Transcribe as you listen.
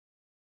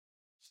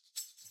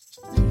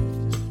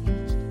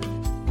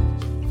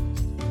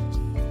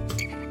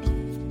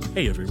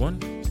Hey everyone,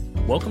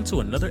 welcome to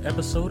another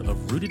episode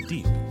of Rooted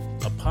Deep,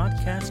 a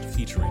podcast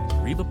featuring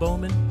Reba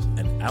Bowman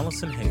and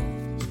Allison Hale.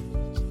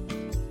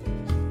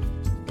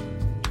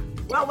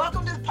 Well,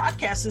 welcome to the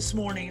podcast this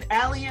morning.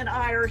 Allie and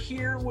I are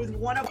here with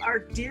one of our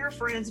dear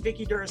friends,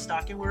 Vicky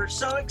Duerstock, and we're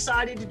so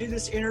excited to do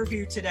this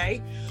interview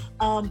today.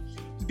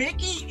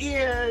 Vicky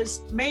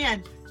is,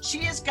 she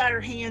has got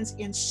her hands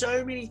in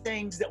so many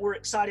things that we're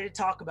excited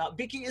to talk about.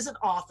 Vicky is an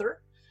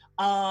author.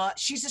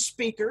 She's a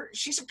speaker.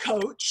 She's a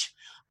coach.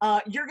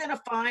 You're going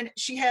to find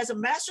she has a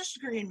master's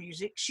degree in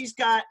music. She's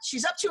up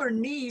to her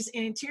knees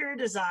in interior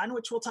design,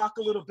 which we'll talk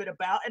a little bit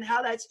about, and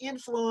how that's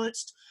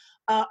influenced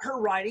her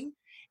writing.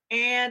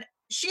 And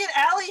she and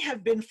Allie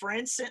have been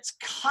friends since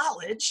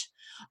college,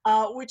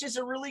 which is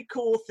a really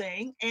cool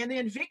thing. And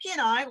then Vicky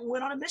and I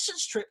went on a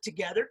missions trip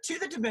together to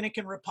the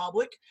Dominican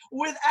Republic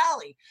with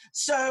Allie.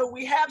 So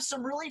we have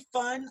some really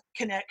fun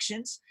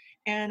connections.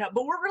 And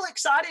but we're really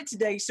excited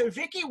today. So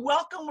Vicky,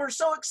 welcome. We're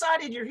so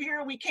excited you're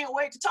here. We can't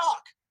wait to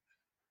talk.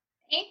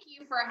 Thank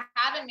you for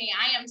having me.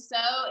 I am so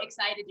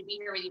excited to be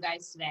here with you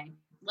guys today.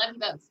 Love you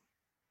both.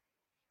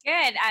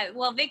 Good.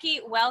 Well,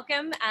 Vicky,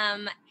 welcome.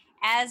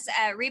 As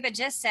Reba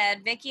just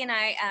said, Vicky and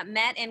I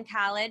met in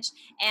college,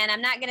 and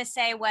I'm not going to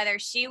say whether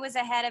she was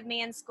ahead of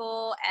me in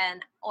school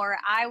or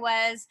I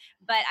was,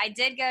 but I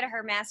did go to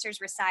her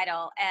master's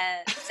recital.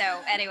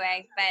 So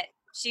anyway, but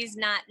she's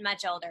not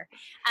much older.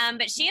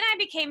 But she and I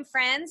became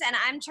friends, and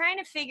I'm trying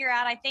to figure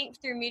out, I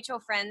think through mutual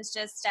friends,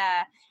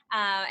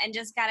 and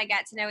just kind of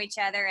got to know each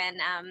other.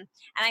 And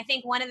I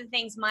think one of the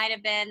things might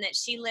have been that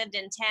she lived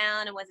in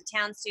town and was a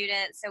town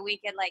student, so we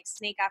could like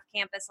sneak off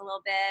campus a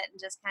little bit and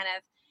just kind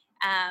of,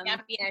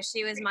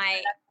 she was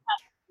my,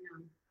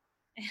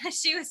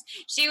 she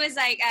was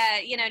like,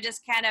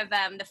 just kind of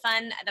the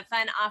fun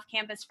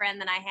off-campus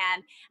friend that I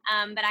had.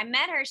 But I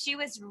met her. She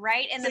was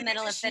right in the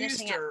middle of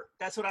finishing up.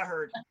 That's what I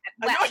heard.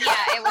 Well,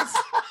 yeah, it was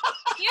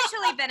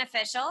mutually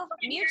beneficial.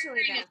 Mutually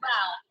beneficial.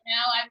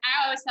 Well,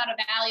 I always thought of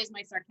Allie as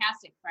my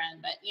sarcastic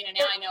friend, but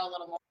now I know a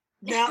little more.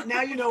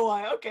 Now you know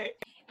why. Okay.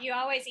 You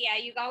always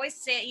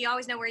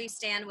know where you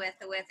stand with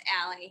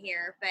Allie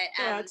here. But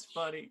that's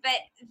funny. But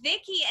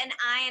Vicky and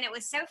it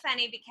was so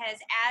funny because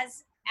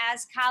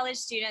as college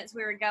students,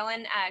 we were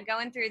going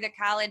through the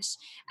college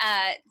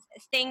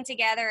thing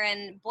together,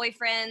 and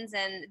boyfriends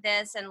and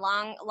this and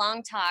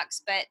long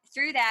talks. But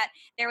through that,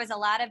 there was a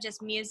lot of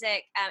just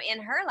music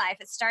in her life.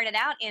 It started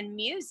out in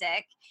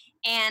music,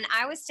 and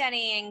I was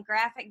studying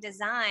graphic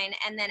design.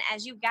 And then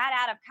as you got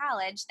out of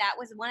college, that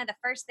was one of the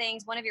first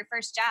things. One of your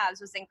first jobs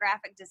was in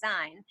graphic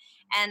design,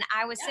 and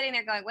I was sitting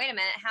there going, "Wait a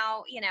minute,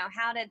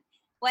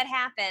 what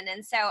happened?"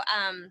 And so.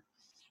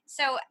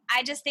 So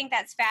I just think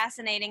that's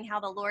fascinating how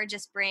the Lord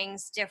just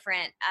brings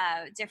different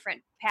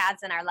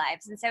paths in our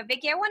lives. And so,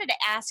 Vicky, I wanted to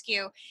ask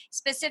you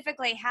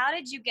specifically, how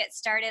did you get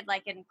started,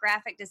 like in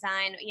graphic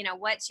design?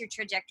 What's your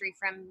trajectory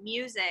from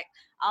music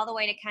all the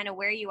way to kind of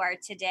where you are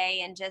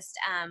today, and just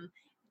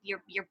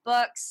your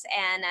books,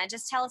 and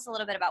just tell us a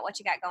little bit about what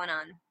you got going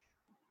on.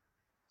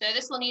 So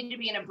this will need to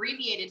be an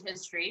abbreviated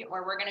history,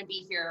 or we're going to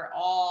be here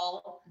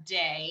all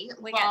day.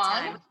 We got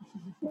time.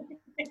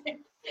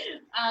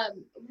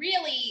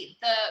 Really,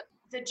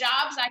 the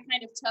jobs I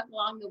kind of took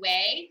along the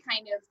way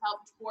kind of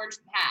helped forge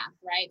the path,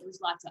 right? There was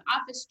lots of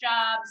office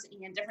jobs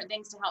and different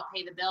things to help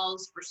pay the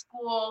bills for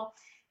school.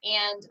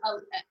 And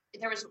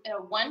there was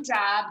one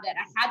job that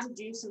I had to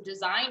do some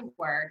design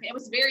work. It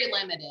was very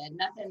limited,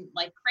 nothing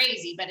like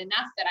crazy, but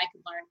enough that I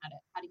could learn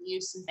how to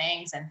use some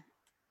things. And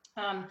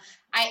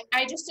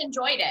I just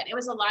enjoyed it. It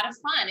was a lot of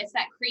fun. It's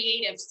that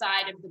creative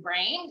side of the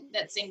brain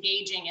that's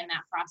engaging in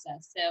that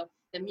process. So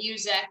the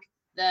music,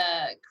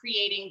 the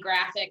creating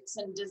graphics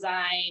and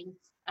design,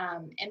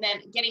 and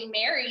then getting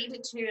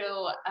married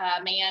to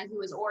a man who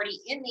was already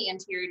in the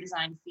interior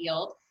design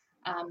field.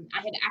 I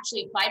had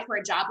actually applied for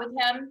a job with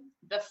him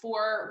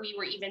before we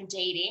were even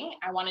dating.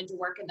 I wanted to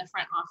work in the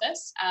front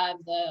office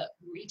of the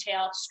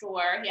retail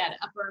store. He had an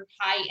upper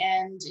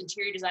high-end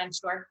interior design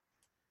store.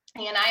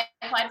 And I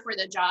applied for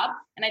the job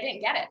and I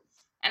didn't get it.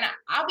 And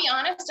I'll be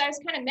honest, I was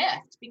kind of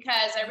miffed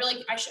because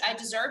I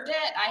deserved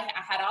it. I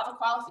had all the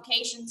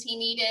qualifications he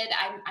needed.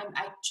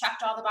 I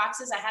checked all the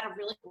boxes. I had a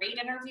really great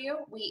interview.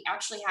 We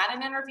actually had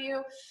an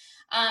interview.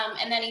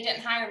 And then he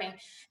didn't hire me,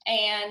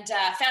 and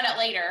found out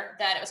later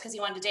that it was because he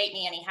wanted to date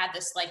me, and he had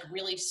this like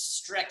really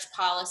strict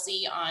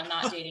policy on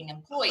not dating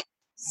employees.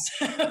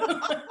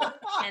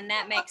 And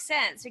that makes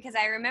sense, because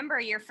I remember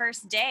your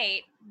first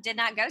date did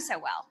not go so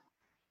well.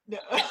 No.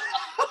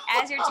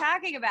 As you're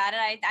talking about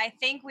it, I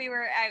think we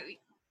went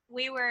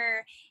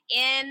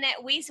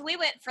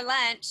for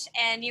lunch,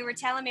 and you were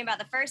telling me about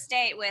the first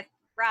date with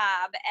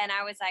Rob, and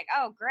I was like,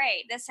 oh,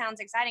 great, this sounds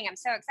exciting. I'm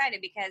so excited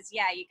because,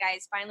 yeah, you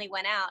guys finally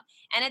went out,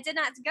 and it did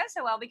not go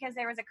so well because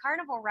there was a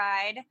carnival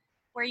ride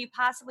where you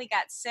possibly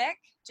got sick,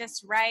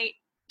 just right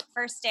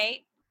first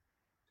date.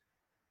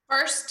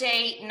 first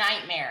date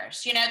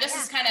nightmares.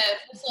 This is kind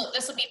of,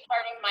 this will be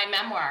part of my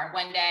memoir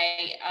one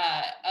day,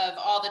 of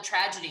all the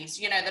tragedies,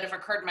 that have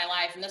occurred in my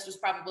life. And this was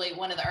probably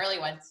one of the early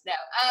ones. No,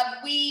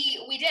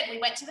 we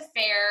went to the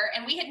fair,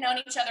 and we had known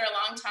each other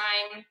a long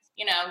time,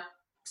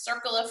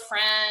 circle of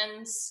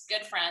friends,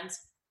 good friends,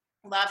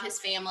 love his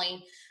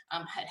family,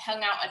 had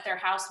hung out at their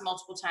house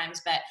multiple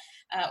times, but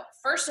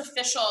first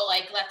official,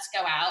 like, let's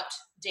go out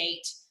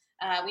date.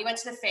 We went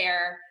to the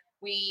fair.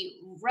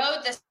 We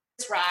rode this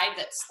ride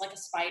that's like a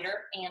spider,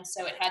 and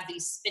so it had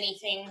these spinny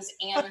things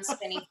and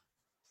spinny.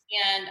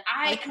 And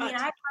I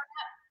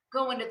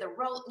going to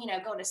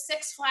going to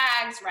Six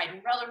Flags,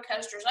 riding roller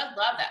coasters. I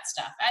love that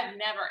stuff. I've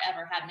never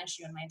ever had an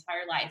issue in my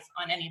entire life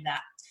on any of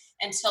that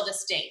until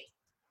this date.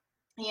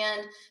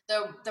 And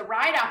the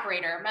ride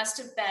operator must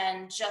have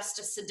been just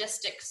a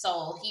sadistic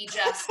soul. He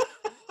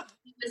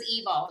was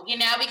evil,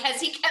 because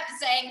he kept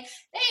saying,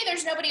 hey,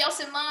 there's nobody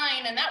else in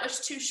line, and that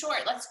was too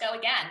short, let's go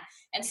again.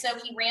 And so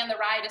he ran the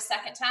ride a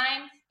second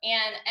time,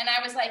 and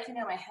I was like,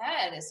 my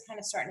head is kind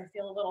of starting to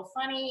feel a little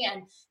funny,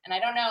 and I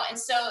don't know. And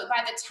so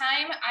by the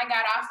time I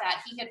got off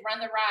that, he had run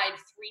the ride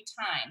 3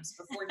 times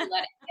before he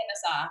let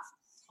us off.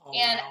 Oh,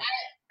 and wow.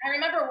 I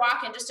remember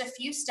walking just a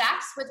few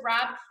steps with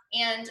Rob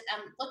and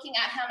looking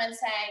at him and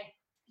saying,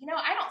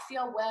 I don't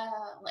feel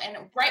well. And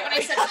right when I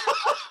said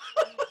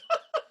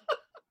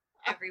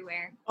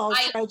everywhere,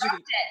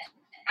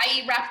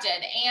 I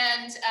erupted,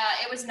 and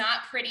it was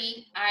not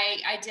pretty.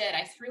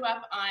 I threw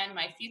up on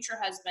my future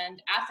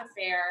husband at the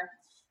fair,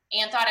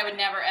 and thought I would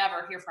never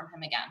ever hear from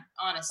him again,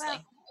 honestly.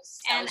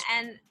 Well,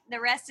 and the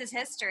rest is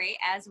history,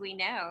 as we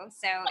know.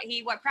 So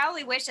he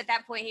probably wished at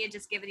that point he had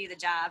just given you the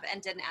job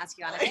and didn't ask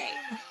you on a date.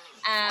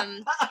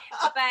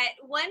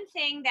 But one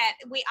thing that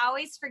we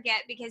always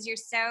forget, because you're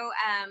so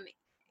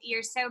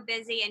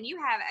busy, and you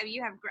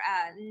have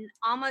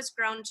almost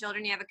grown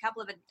children. You have a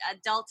couple of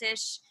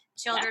adultish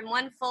children,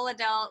 one full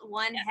adult,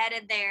 one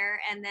headed there,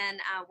 and then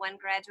one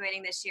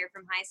graduating this year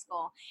from high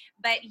school.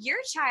 But your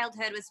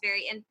childhood was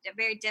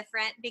very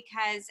different,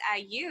 because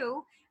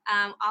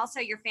also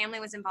your family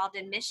was involved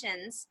in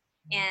missions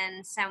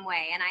in some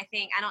way. And I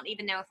don't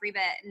even know if Reba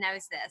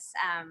knows this.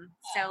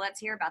 So let's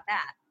hear about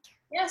that.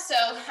 Yeah, so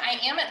I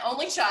am an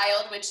only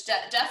child, which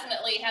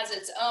definitely has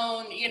its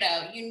own,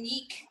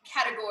 unique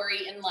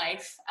category in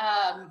life.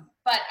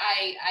 But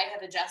I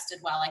have adjusted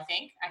well, I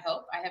think. I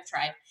hope. I have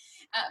tried.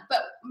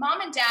 But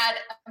mom and dad,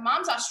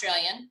 mom's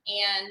Australian,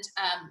 and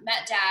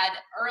met dad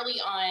early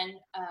on.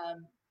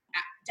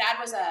 Dad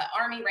was an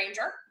Army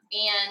Ranger,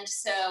 and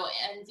so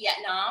in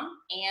Vietnam,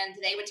 and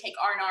they would take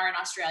R&R in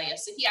Australia.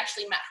 So he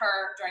actually met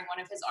her during one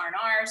of his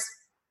R&Rs.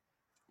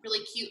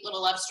 Really cute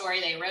little love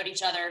story. They rode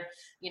each other,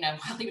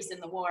 while he was in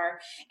the war,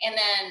 and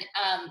then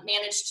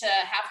managed to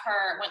have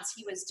her, once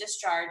he was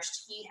discharged,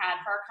 he had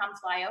her come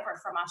fly over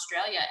from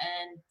Australia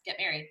and get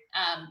married.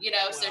 Wow.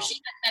 So she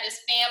met his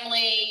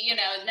family,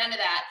 none of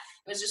that.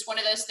 It was just one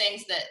of those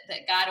things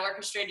that God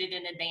orchestrated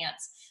in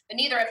advance. But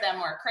neither of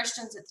them were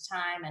Christians at the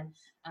time. And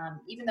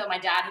even though my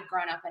dad had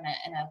grown up in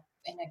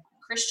a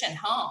Christian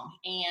home,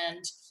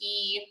 and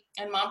he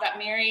and mom got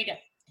married,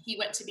 he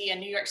went to be a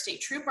New York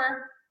State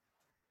trooper.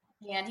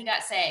 And he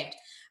got saved.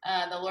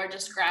 The Lord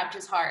just grabbed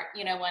his heart,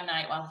 one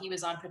night while he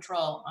was on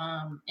patrol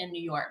in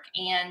New York.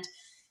 And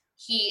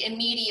he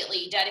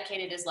immediately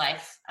dedicated his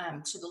life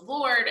to the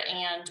Lord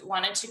and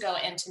wanted to go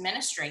into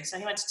ministry. So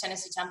he went to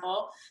Tennessee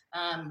Temple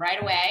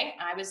right away.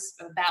 I was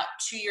about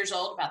 2 years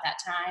old about that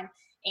time.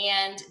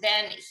 And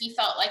then he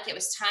felt like it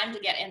was time to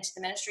get into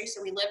the ministry.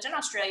 So we lived in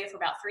Australia for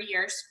about 3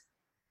 years.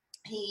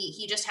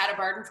 He just had a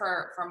burden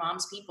for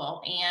mom's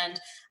people, and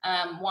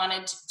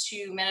wanted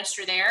to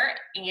minister there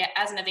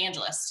as an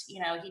evangelist.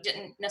 He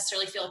didn't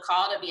necessarily feel a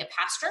call to be a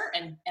pastor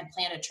and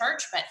plant a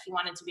church, but he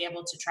wanted to be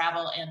able to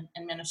travel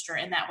and minister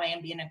in that way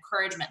and be an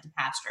encouragement to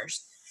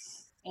pastors.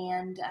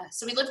 And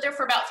so we lived there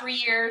for about 3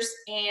 years,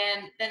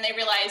 and then they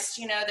realized,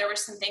 there were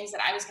some things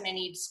that I was going to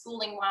need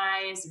schooling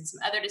wise, and some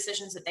other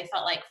decisions that they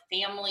felt like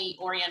family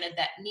oriented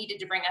that needed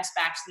to bring us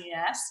back to the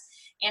U.S.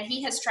 And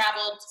he has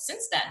traveled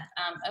since then,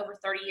 over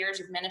 30 years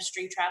of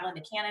ministry, traveling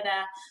to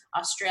Canada,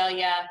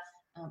 Australia,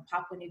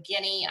 Papua New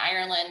Guinea,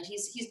 Ireland.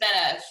 He's been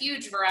a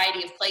huge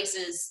variety of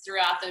places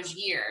throughout those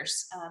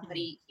years. But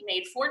he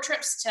made 4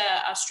 trips to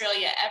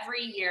Australia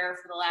every year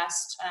for the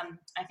last,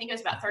 I think it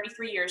was about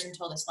 33 years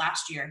until this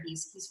last year.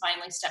 He's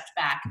finally stepped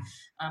back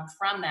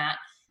from that.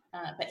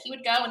 But he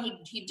would go and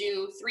he'd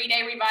do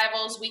 3-day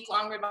revivals,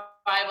 week-long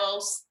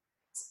revivals.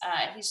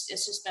 It's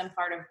just been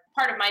part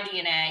of my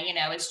DNA,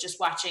 it's just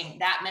watching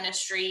that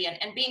ministry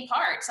and being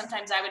part.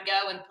 Sometimes I would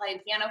go and play the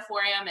piano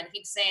for him, and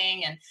he'd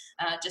sing, and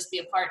just be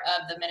a part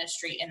of the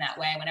ministry in that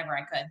way whenever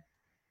I could.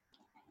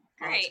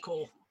 Great. That's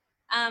cool.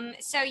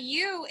 So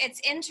it's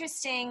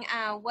interesting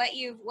what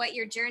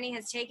your journey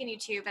has taken you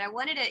to, but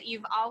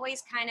you've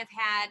always kind of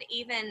had,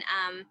 even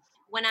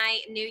when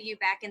I knew you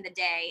back in the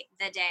day,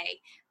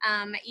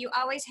 you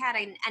always had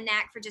a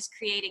knack for just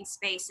creating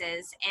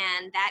spaces,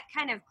 and that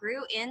kind of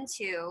grew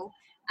into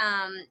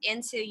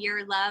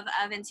your love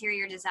of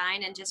interior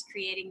design and just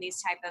creating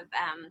these type of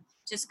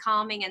just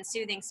calming and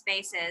soothing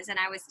spaces. And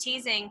I was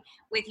teasing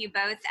with you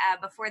both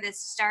before this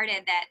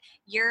started that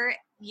your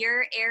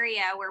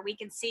area where we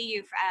can see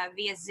you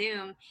via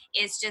Zoom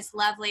is just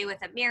lovely with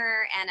a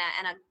mirror and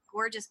a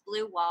gorgeous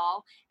blue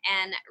wall,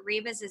 and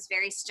Reba's is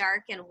very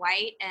stark and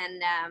white,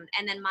 and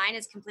then mine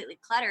is completely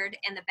cluttered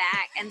in the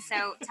back. And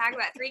so talk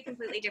about three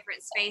completely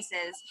different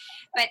spaces.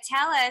 But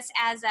tell us,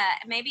 as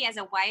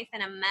a wife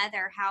and a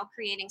mother, how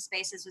creating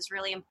spaces was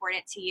really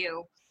important to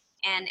you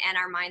and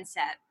our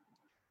mindset.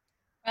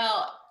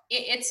 Well,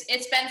 it's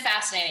been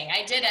fascinating.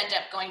 I did end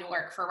up going to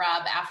work for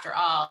Rob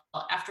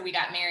after we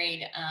got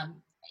married.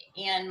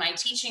 And my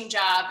teaching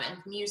job and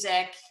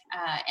music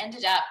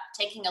ended up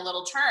taking a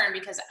little turn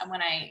because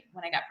when I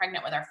got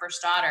pregnant with our first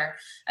daughter,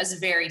 I was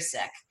very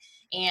sick,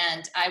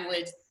 and I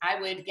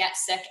would get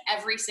sick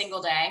every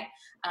single day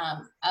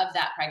of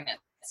that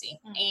pregnancy,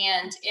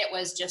 and it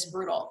was just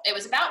brutal. It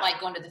was about like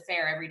going to the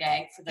fair every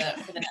day for the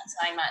next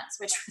 9 months,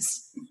 which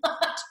was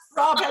not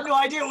Rob had no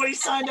idea what he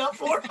signed up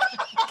for.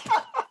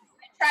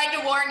 Tried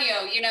to warn you,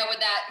 with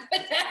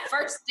that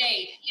first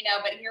date,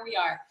 but here we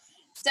are.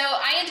 So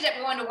I ended up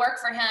going to work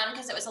for him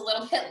because it was a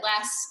little bit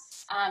less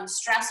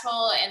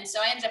stressful. And so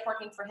I ended up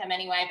working for him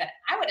anyway, but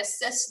I would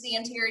assist the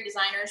interior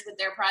designers with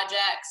their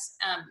projects,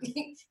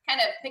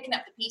 kind of picking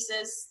up the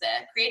pieces.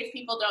 The creative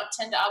people don't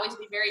tend to always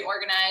be very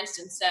organized.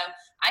 And so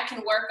I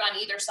can work on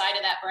either side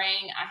of that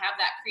brain. I have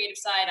that creative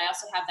side. I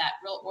also have that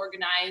real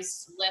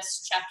organized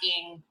list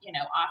checking,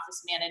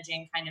 office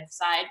managing kind of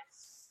side.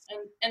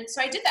 And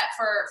so I did that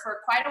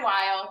for quite a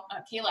while.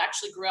 Kayla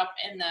actually grew up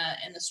in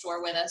the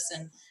store with us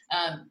and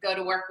go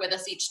to work with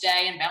us each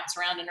day and bounce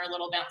around in her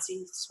little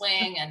bouncy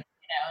swing. And,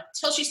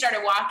 until she started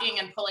walking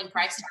and pulling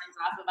price tags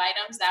off of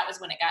items, that was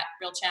when it got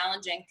real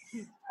challenging.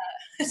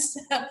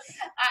 So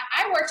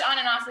I worked on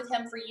and off with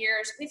him for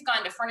years. We've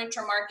gone to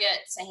furniture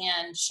markets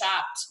and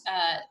shopped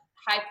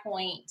High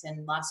Point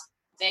and Las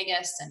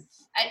Vegas, and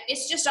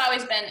it's just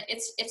always been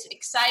it's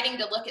exciting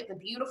to look at the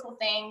beautiful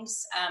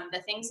things,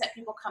 the things that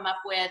people come up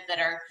with that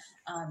are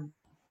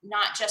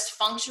not just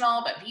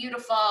functional but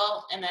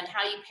beautiful, and then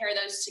how you pair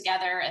those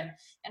together.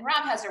 And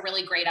Rob has a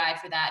really great eye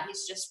for that.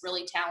 He's just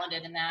really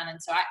talented in that.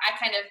 And so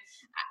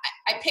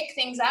I pick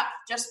things up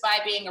just by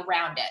being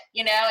around it.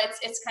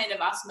 It's kind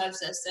of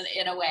osmosis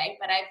in a way.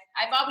 But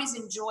I've always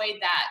enjoyed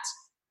that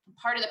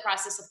part of the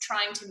process of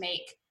trying to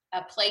make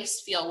a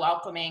place feel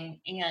welcoming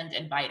and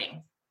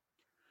inviting.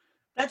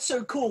 That's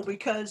so cool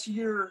because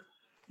your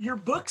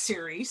book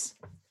series,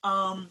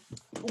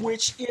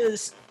 which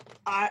is,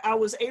 I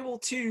was able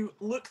to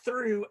look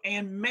through,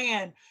 and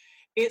man,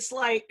 it's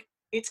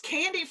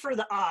candy for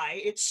the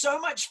eye. It's so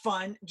much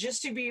fun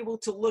just to be able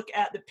to look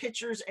at the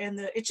pictures, and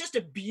it's just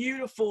a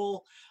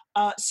beautiful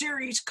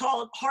series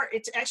called Heart.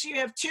 It's actually,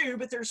 you have two,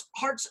 but there's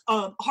Heart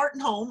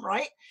and Home,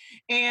 right?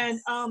 And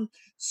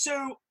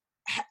so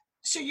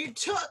you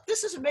took,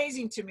 this is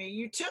amazing to me,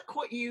 you took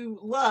what you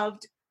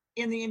loved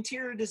in the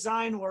interior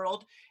design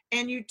world,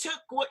 and you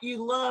took what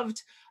you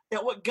loved,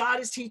 that what God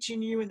is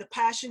teaching you and the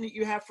passion that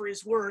you have for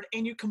his word,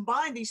 and you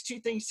combine these two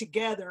things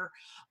together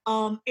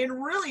in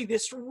really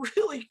this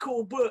really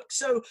cool book.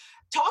 So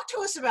talk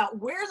to us about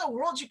where in the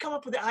world you come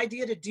up with the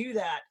idea to do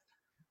that.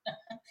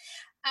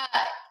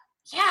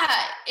 Yeah,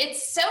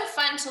 it's so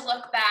fun to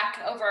look back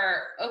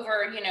over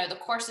the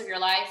course of your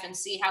life and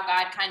see how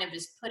God kind of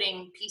is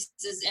putting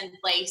pieces in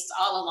place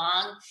all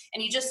along,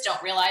 and you just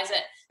don't realize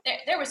it.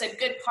 There was a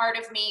good part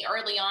of me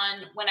early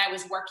on when I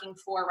was working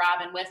for Rob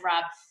and with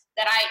Rob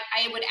that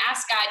I would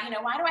ask God,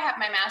 why do I have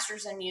my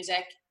master's in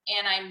music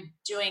and I'm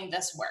doing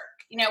this work?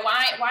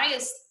 Why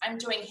is I'm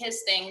doing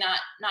his thing, not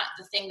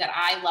the thing that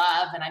I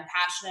love and I'm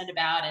passionate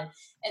about?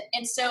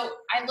 And so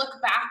I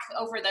look back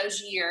over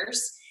those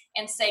years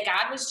and say,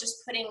 God was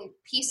just putting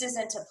pieces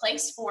into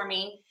place for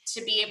me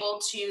to be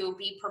able to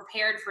be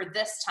prepared for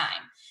this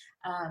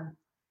time.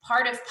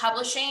 Part of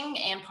publishing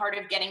and part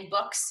of getting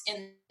books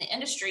in the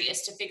industry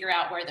is to figure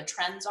out where the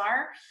trends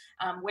are,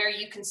 where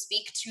you can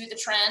speak to the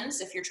trends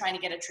if you're trying to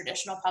get a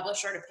traditional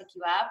publisher to pick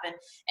you up.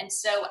 And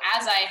so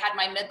as I had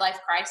my midlife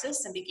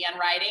crisis and began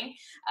writing,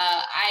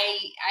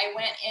 I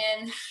went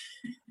in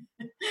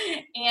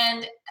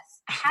and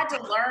had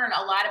to learn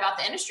a lot about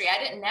the industry. I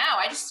didn't know.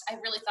 I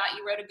really thought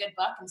you wrote a good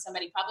book and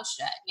somebody published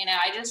it.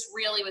 I just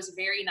really was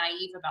very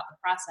naive about the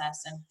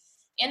process.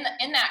 And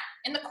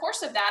in the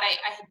course of that,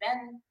 I had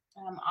been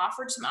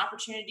offered some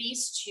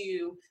opportunities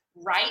to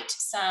write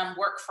some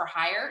work for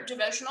hire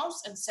devotionals.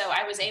 And so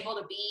I was able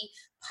to be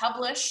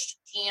published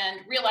and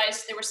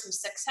realized there was some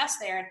success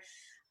there. And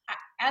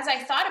as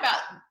I thought about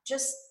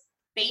just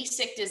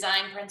basic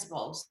design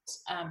principles,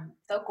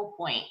 focal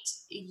point,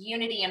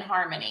 unity and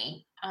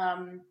harmony,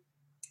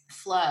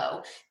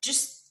 flow,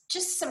 just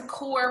some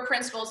core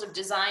principles of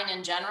design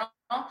in general,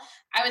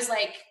 I was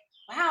like,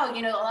 wow,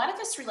 a lot of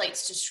this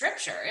relates to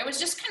scripture. It was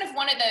just kind of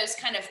one of those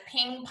kind of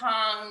ping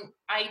pong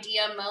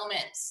idea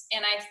moments.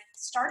 And I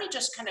started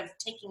just kind of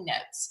taking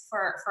notes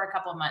for a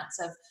couple of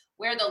months of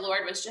where the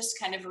Lord was just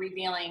kind of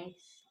revealing,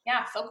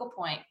 focal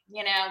point.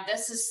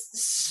 This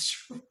is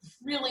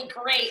really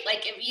great.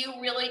 Like if you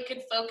really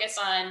could focus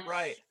on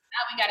right.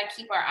 now we got to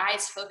keep our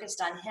eyes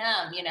focused on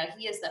him. You know,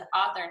 he is the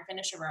author and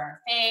finisher of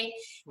our faith,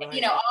 Right.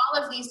 you know,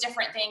 all of these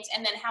different things.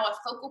 And then how a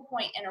focal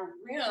point in a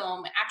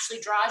room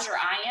actually draws your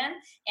eye in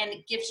and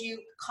it gives you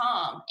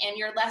calm and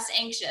you're less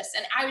anxious.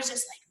 And I was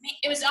just like, man,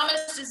 it was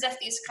almost as if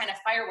these kind of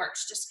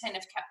fireworks just kind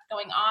of kept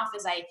going off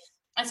as I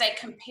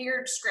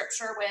compared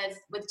scripture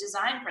with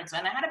design principle.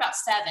 And I had about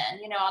 7,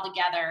 you know, all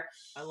together.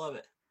 I love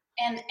it.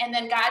 And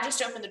then God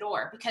just opened the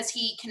door because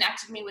he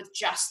connected me with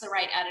just the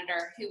right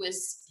editor who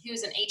was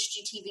an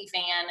HGTV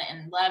fan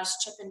and loves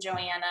Chip and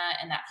Joanna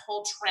and that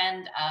whole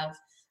trend of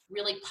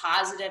really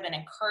positive and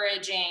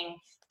encouraging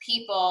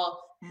people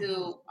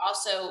who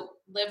also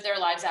live their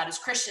lives out as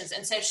Christians.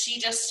 And so she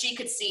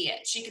could see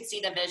it. She could see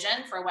the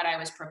vision for what I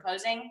was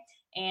proposing.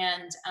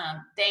 And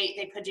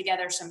they put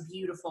together some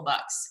beautiful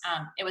books.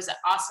 It was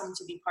awesome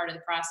to be part of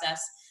the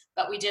process,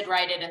 but we did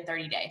write it in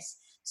 30 days.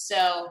 So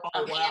wow.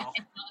 and all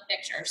the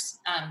pictures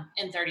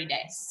in 30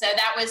 days. So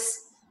that was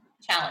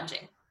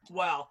challenging.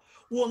 Wow.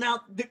 Well,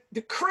 now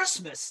the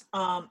Christmas,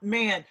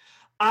 man,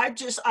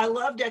 I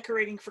love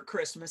decorating for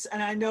Christmas.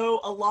 And I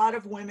know a lot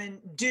of women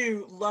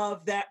do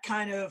love that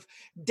kind of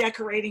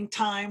decorating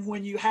time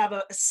when you have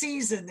a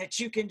season that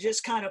you can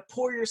just kind of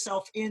pour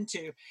yourself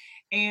into.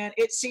 And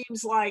it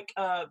seems like,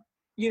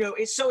 you know,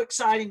 it's so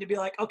exciting to be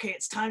like, okay,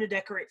 it's time to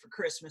decorate for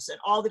Christmas and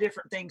all the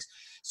different things.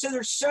 So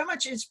there's so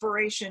much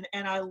inspiration.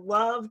 And I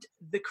loved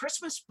the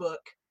Christmas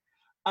book,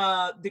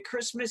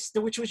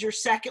 which was your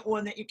second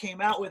one that you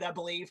came out with, I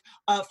believe,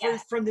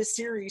 from this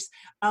series.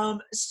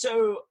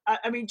 So,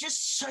 I mean,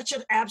 just such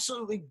an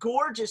absolutely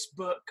gorgeous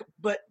book.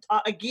 But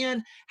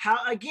again,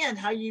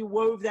 how you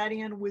wove that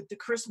in with the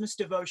Christmas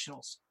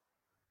devotionals.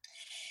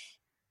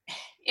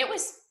 It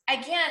was,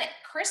 again,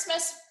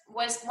 Christmas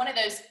was one of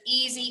those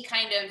easy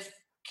kind of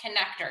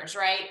connectors,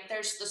 right?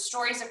 There's the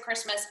stories of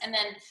Christmas, and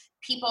then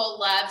people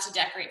love to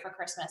decorate for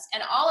Christmas.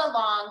 And all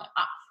along,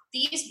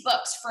 these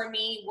books for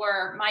me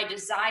were my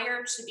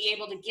desire to be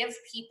able to give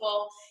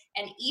people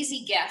an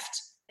easy gift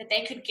that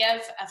they could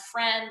give a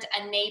friend,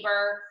 a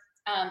neighbor,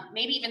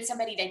 maybe even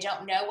somebody they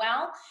don't know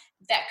well,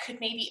 that could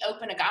maybe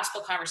open a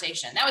gospel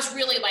conversation. That was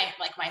really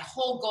my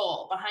whole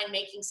goal behind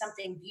making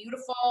something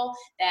beautiful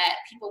that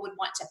people would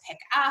want to pick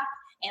up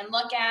and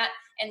look at,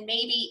 and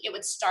maybe it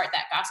would start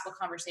that gospel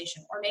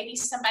conversation, or maybe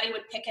somebody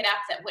would pick it up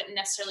that wouldn't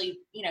necessarily,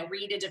 you know,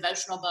 read a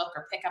devotional book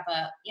or pick up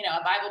a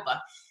Bible book.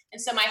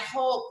 And so my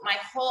whole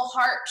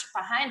heart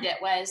behind it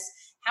was,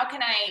 how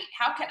can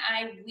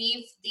I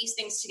weave these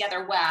things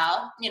together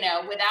well, you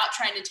know, without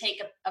trying to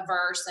take a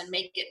verse and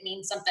make it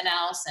mean something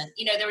else. And,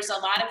 you know, there was a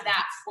lot of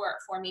that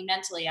for me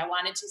mentally. I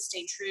wanted to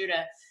stay true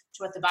to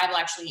what the Bible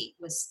actually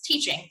was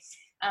teaching,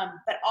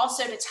 but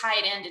also to tie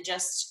it into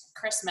just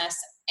Christmas.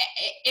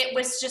 It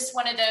was just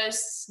one of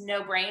those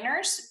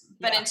no-brainers,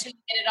 but until you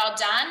get it all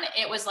done,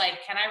 it was like,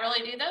 can I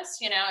really do this?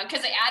 You know,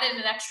 because they added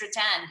an extra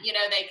 10, you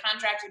know, they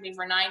contracted me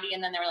for 90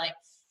 and then they were like,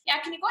 yeah,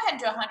 can you go ahead and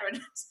do 100?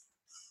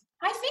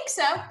 I think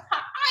so.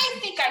 I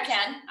think I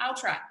can. I'll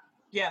try.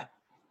 Yeah.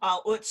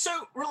 Well, it's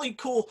so really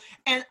cool.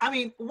 And I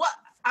mean,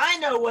 I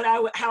know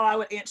how I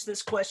would answer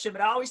this question,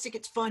 but I always think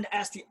it's fun to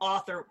ask the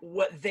author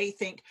what they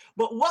think.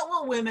 But what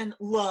will women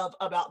love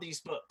about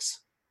these books?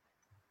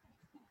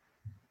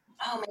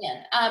 Oh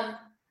man.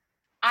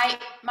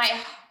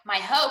 My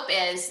hope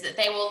is that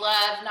they will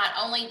love not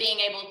only being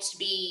able to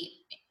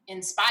be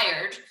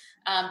inspired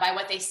by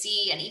what they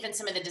see, and even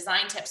some of the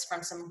design tips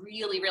from some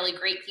really, really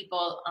great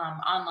people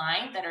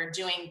online that are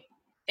doing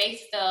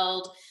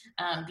faith-filled,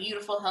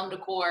 beautiful home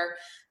decor,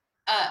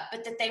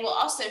 but that they will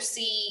also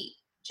see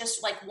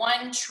just like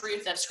one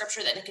truth of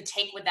scripture that they could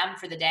take with them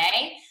for the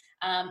day,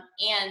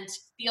 and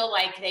feel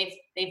like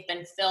they've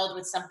been filled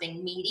with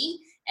something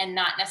meaty and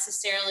not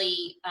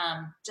necessarily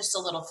just a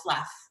little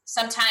fluff.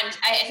 Sometimes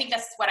I think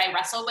that's what I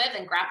wrestle with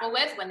and grapple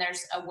with when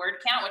there's a word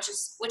count,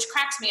 which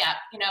cracks me up.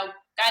 You know,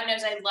 God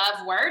knows I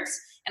love words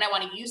and I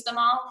want to use them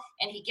all,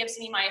 and he gives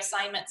me my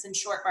assignments in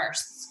short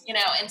bursts, you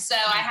know, and so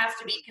I have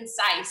to be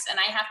concise and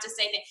I have to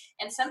say that.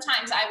 And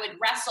sometimes I would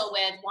wrestle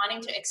with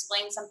wanting to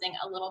explain something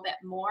a little bit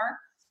more,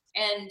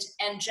 and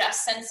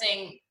just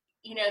sensing,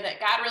 you know, that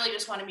God really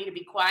just wanted me to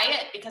be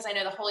quiet, because I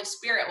know the Holy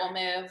Spirit will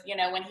move, you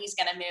know, when he's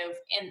going to move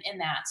in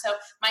that. So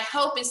my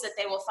hope is that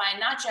they will find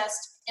not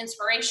just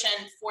inspiration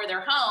for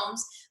their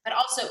homes, but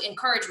also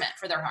encouragement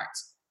for their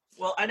hearts.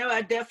 Well, I know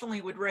I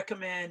definitely would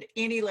recommend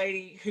any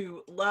lady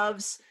who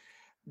loves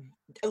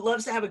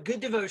to have a good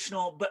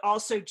devotional, but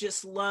also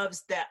just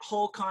loves that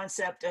whole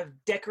concept of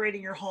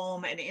decorating your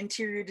home and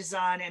interior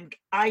design and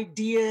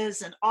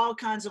ideas and all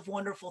kinds of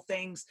wonderful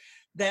things,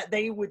 that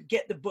they would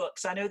get the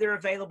books. I know they're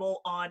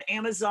available on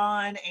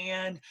Amazon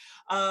and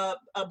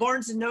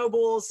Barnes and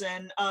Nobles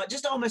and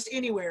just almost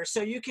anywhere.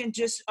 So you can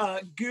just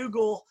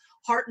Google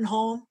Heart and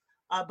Home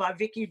by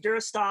Vicky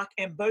Duerstock,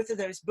 and both of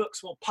those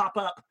books will pop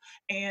up.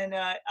 And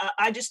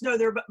I just know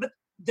but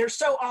they're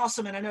so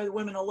awesome, and I know the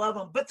women will love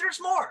them. But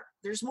there's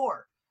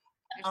more.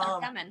 There's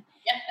more coming.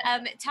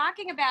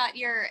 Talking about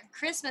your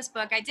Christmas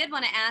book, I did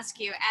want to ask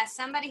you, as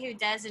somebody who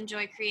does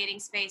enjoy creating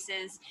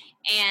spaces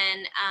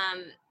and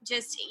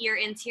just your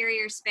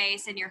interior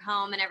space and your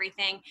home and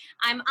everything,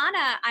 I'm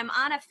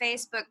on a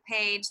Facebook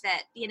page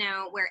that,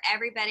 where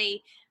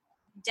everybody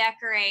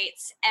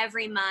decorates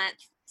every month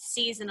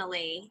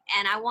seasonally,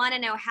 and I want to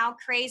know how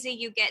crazy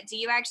you get. Do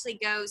you actually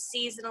go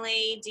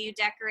seasonally? Do you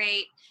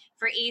decorate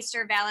for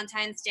Easter,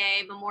 Valentine's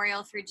Day,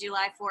 Memorial through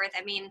July 4th?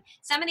 I mean,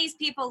 some of these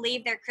people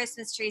leave their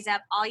Christmas trees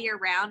up all year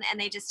round, and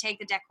they just take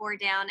the decor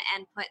down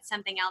and put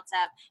something else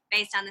up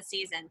based on the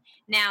season.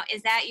 Now,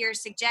 is that your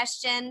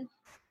suggestion,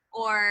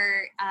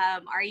 or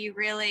are you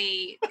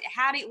really,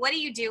 what do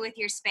you do with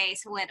your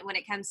space when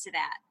it comes to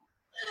that?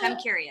 I'm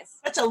curious.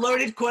 That's a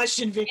loaded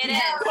question, Vicky. It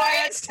is.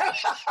 Right?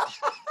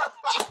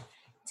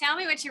 Tell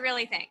me what you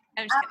really think.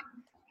 I'm just kidding.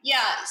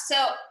 Yeah, so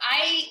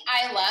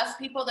I love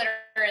people that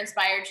are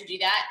inspired to do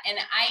that, and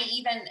I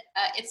even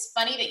it's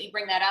funny that you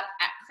bring that up.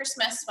 At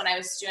Christmas, when I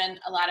was doing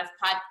a lot of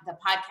the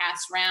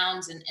podcast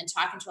rounds and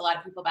talking to a lot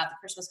of people about the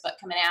Christmas book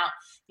coming out,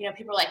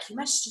 people are like, you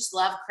must just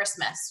love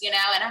Christmas,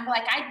 and I'm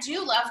like, I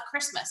do love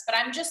Christmas, but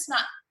I'm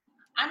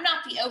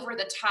not the over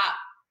the top,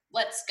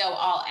 let's go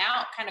all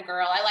out kind of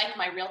girl. I like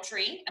my real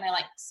tree, and I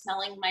like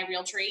smelling my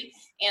real tree,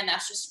 and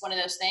that's just one of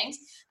those things.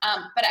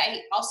 But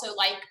I also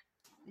like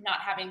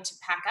not having to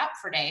pack up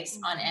for days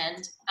on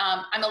end.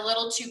 I'm a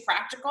little too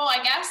practical,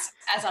 I guess,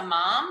 as a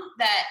mom,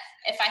 that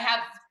if I have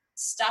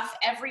stuff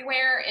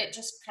everywhere, it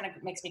just kind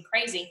of makes me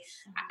crazy.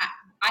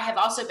 I have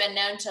also been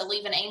known to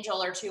leave an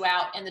angel or two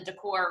out in the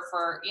decor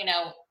for,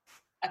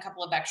 a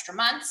couple of extra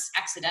months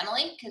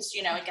accidentally, because,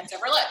 it gets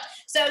overlooked.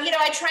 So,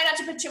 I try not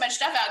to put too much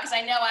stuff out, because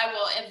I know I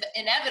will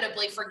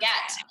inevitably forget,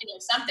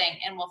 something,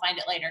 and we'll find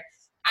it later.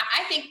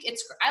 I think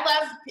I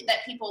love that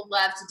people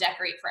love to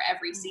decorate for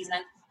every season,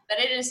 but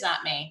it is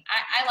not me.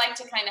 I like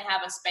to kind of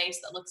have a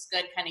space that looks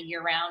good kind of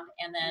year round,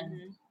 and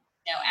then,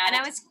 add. And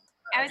I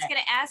was going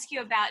to ask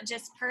you about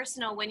just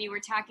personal, when you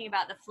were talking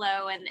about the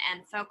flow and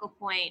focal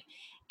point,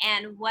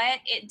 and what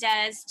it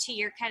does to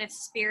your kind of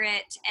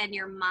spirit and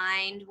your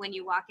mind when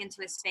you walk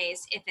into a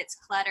space, if it's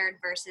cluttered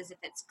versus if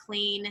it's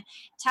clean.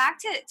 Talk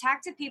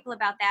to people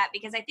about that,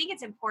 because I think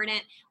it's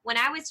important. When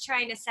I was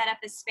trying to set up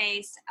a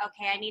space,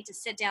 okay, I need to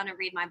sit down and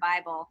read my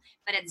Bible,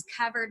 but it's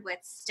covered with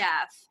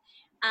stuff.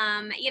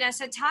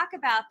 So talk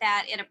about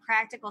that in a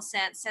practical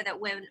sense, so that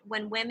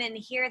when women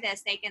hear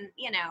this, they can,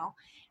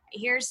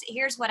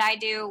 here's what I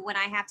do when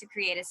I have to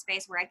create a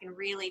space where I can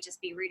really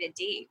just be rooted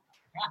deep.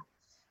 Yeah.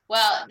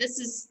 Well, this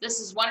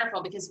is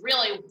wonderful, because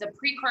really the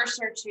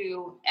precursor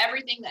to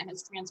everything that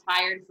has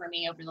transpired for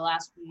me over the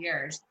last few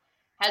years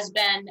has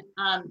been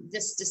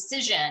this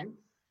decision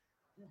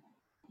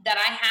that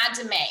I had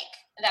to make,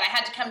 that I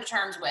had to come to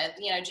terms with.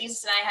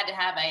 Jesus and I had to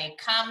have a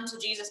come to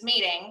Jesus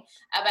meeting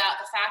about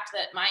the fact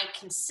that my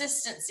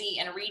consistency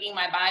in reading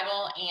my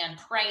Bible and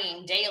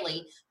praying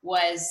daily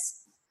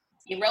was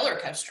a roller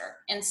coaster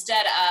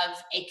instead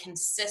of a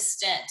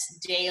consistent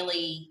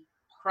daily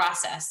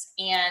process.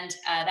 And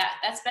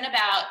that's been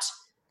about,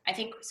 I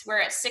think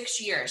we're at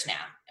 6 years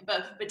now,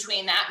 but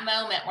between that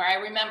moment where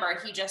I remember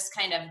he just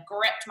kind of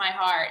gripped my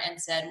heart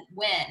and said,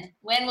 when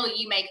will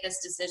you make this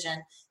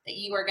decision that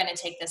you are going to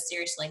take this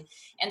seriously?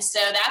 And so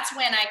that's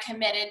when I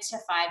committed to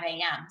 5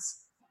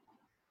 a.m.s.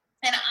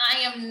 And I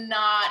am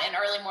not an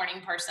early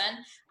morning person.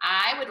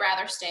 I would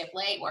rather stay up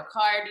late, work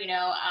hard,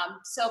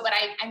 but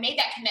I made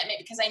that commitment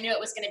because I knew it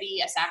was going to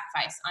be a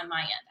sacrifice on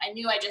my end. I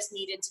knew I just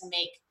needed to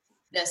make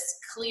this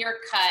clear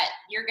cut,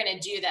 you're going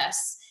to do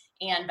this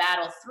and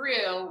battle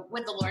through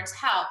with the Lord's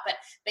help. But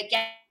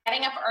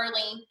getting up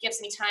early gives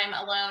me time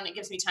alone. It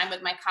gives me time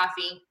with my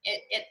coffee.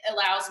 It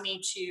allows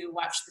me to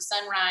watch the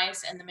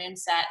sunrise and the moon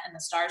set and the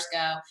stars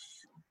go.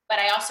 But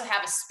I also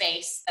have a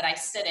space that I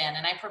sit in,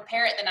 and I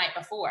prepare it the night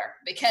before,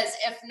 because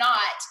if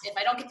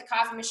I don't get the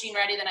coffee machine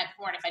ready the night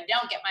before, and if I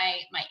don't get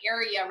my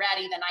area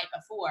ready the night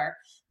before,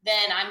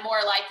 then I'm more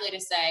likely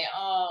to say,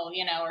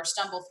 or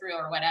stumble through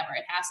or whatever.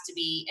 It has to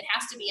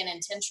be an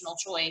intentional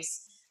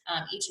choice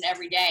each and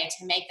every day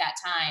to make that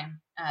time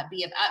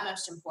be of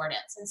utmost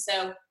importance. And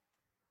so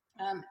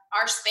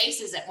our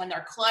spaces, when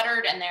they're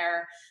cluttered and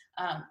they're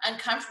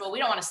uncomfortable, we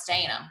don't want to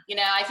stay in them.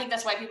 I think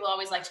that's why people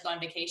always like to go on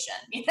vacation,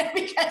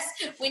 because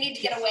we need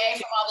to get away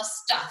from all the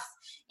stuff.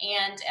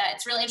 And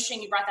it's really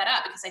interesting you brought that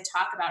up, because I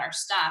talk about our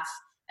stuff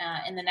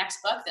in the next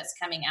book that's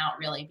coming out,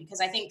 really,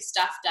 because I think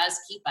stuff does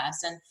keep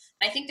us. And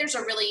I think there's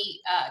a really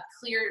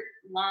clear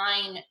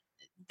line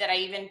that I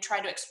even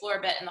try to explore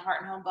a bit in the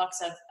Heart and Home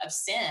books of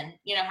sin,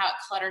 how it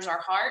clutters our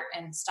heart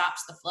and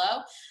stops the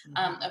flow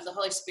of the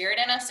Holy Spirit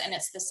in us. And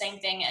it's the same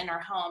thing in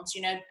our homes.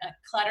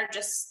 Clutter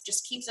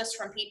just keeps us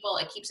from people.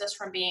 It keeps us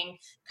from being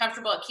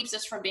comfortable. It keeps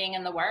us from being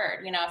in the Word.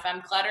 If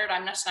I'm cluttered,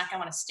 I'm just not going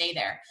to want to stay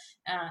there.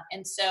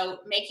 And so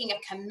making a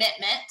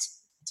commitment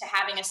to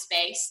having a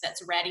space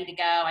that's ready to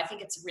go, I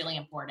think it's really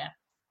important.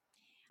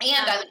 And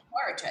I look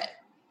forward to it.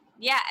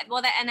 Yeah,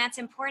 well, and that's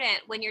important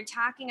when you're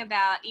talking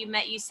about,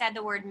 you said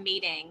the word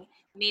meeting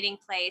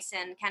place,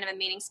 and kind of a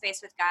meeting space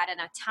with God, and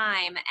a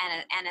time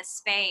and a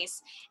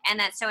space. And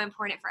that's so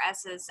important for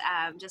us as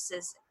just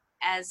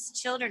as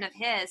children of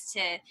His,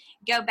 to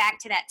go back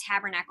to that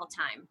tabernacle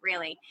time,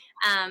 really.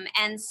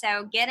 And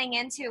so getting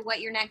into what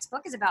your next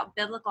book is about,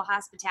 biblical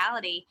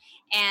hospitality.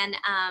 And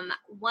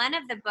one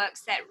of the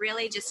books that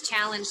really just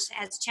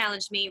has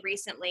challenged me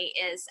recently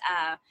is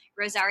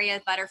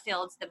Rosaria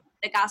Butterfield's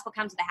The Gospel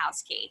Comes with the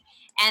House Key.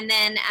 And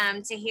then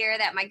to hear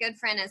that my good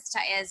friend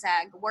is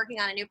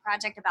working on a new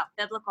project about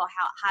biblical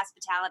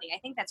hospitality, I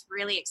think that's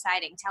really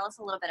exciting. Tell us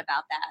a little bit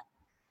about that.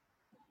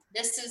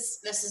 This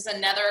is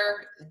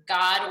another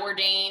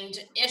God-ordained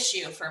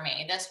issue for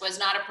me. This was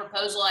not a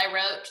proposal I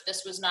wrote.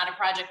 This was not a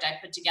project I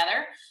put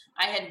together.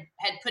 I had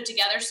put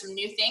together some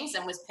new things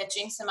and was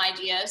pitching some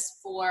ideas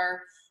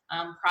for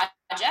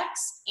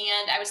projects.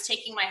 And I was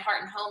taking my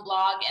Heart and Home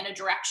blog in a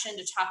direction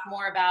to talk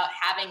more about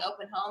having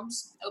open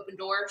homes, open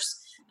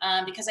doors,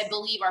 because I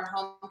believe our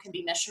home can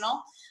be missional.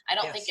 I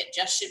don't think it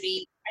just should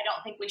be, I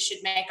don't think we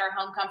should make our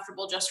home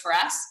comfortable just for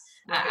us.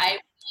 Right. I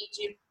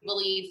do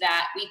believe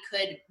that we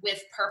could,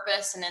 with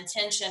purpose and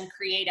intention,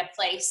 create a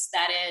place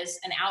that is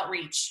an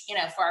outreach,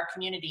 for our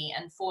community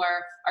and for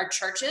our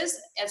churches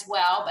as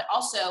well, but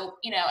also,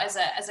 as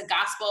a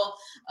gospel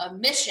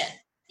mission,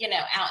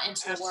 out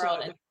into the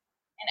world. And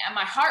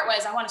my heart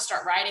was, I want to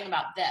start writing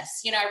about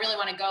this. I really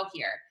want to go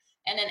here.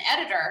 And an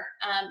editor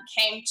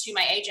came to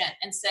my agent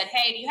and said,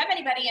 hey, do you have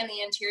anybody in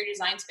the interior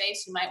design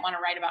space who might want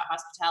to write about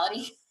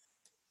hospitality?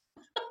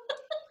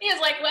 He was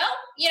like, well,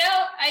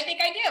 I think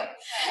I do.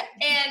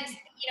 And,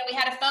 we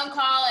had a phone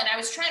call, and I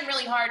was trying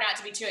really hard not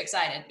to be too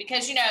excited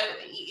because, you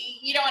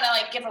don't want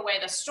to give away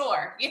the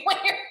store when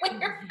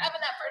you're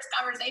having that first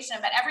conversation.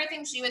 But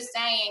everything she was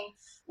saying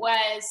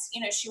was,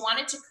 she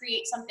wanted to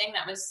create something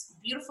that was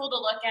beautiful to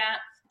look at.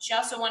 She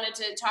also wanted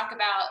to talk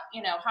about,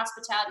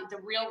 hospitality,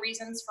 the real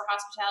reasons for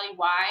hospitality,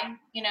 why,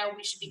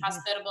 we should be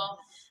hospitable.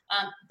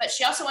 But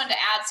she also wanted to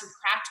add some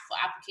practical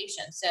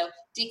applications. So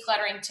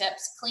decluttering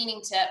tips,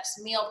 cleaning tips,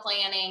 meal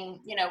planning,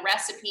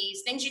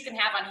 recipes, things you can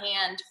have on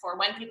hand for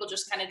when people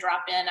just kind of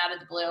drop in out of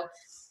the blue.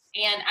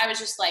 And I was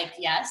just like,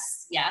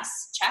 yes,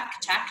 check.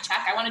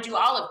 I want to do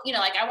all of,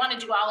 I want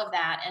to do all of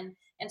that.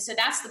 And so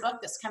that's the book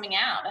that's coming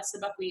out. That's the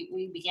book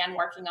we began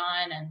working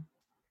on. And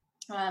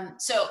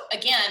so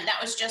again, that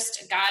was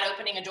just God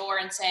opening a door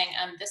and saying,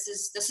 this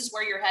is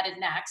where you're headed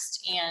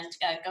next, and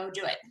go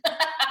do it.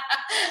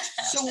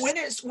 So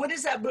when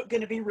is that book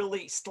going to be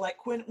released?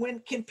 When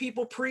can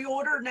people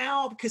pre-order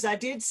now? Because I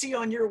did see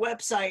on your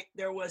website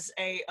there was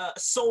a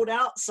sold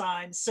out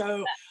sign.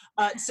 So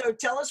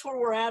tell us where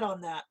we're at on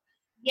that.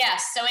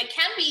 Yes, so it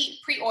can be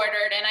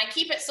pre-ordered, and I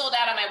keep it sold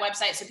out on my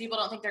website so people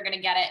don't think they're going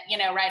to get it,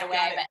 right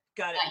away.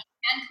 Got it.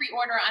 You can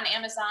pre-order on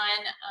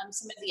Amazon,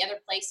 some of the other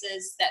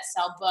places that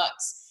sell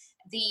books.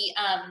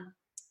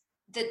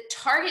 The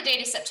target date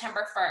is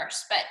September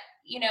 1st, but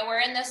we're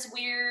in this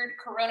weird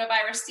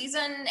coronavirus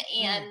season,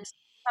 and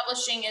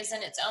publishing is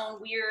in its own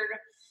weird,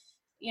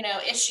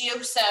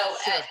 issue. So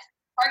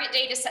target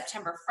date is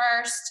September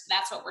 1st.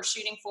 That's what we're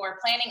shooting for,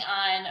 planning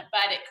on,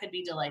 but it could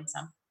be delayed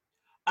some.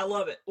 I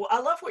love it. Well, I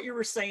love what you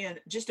were saying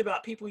just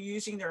about people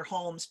using their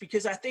homes,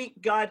 because I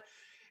think God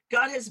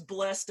has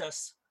blessed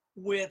us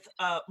with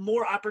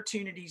more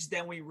opportunities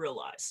than we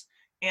realize.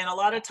 And a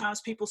lot of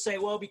times people say,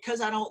 well,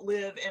 because I don't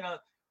live in a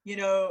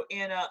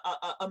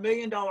 $1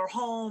 million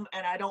home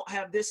and I don't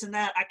have this and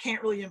that, I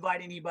can't really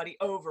invite anybody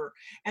over.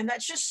 And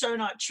that's just so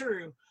not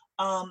true.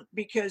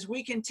 Because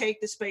we can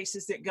take the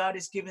spaces that God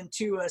has given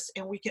to us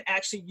and we can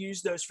actually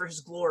use those for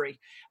His glory.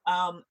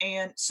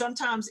 And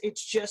sometimes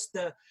it's just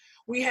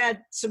we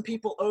had some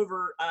people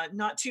over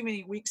not too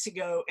many weeks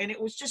ago, and it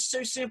was just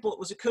so simple. It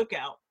was a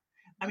cookout.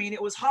 I mean,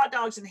 it was hot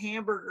dogs and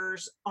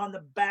hamburgers on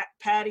the back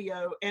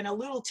patio, and a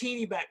little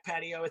teeny back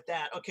patio at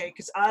that, okay?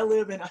 Because I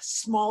live in a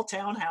small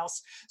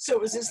townhouse. So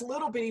it was this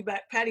little bitty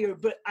back patio.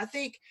 But I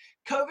think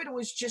COVID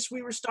was just,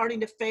 we were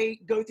starting to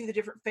go through the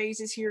different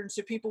phases here. And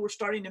so people were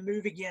starting to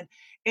move again.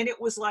 And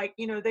it was like,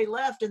 they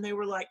left and they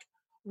were like,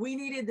 we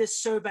needed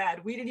this so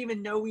bad. We didn't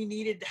even know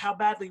how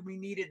badly we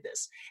needed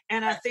this.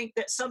 And I think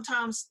that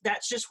sometimes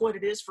that's just what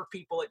it is for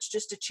people. It's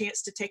just a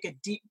chance to take a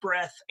deep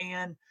breath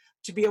and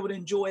to be able to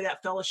enjoy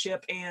that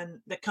fellowship and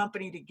the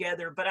company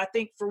together. But I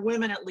think for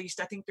women, at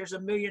least, I think there's a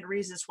million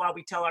reasons why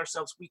we tell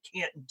ourselves we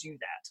can't do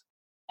that.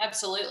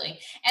 Absolutely.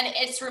 And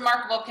it's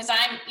remarkable because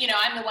I'm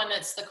the one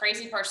that's the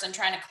crazy person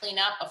trying to clean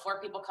up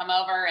before people come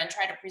over and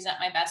try to present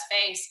my best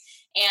face.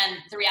 And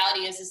the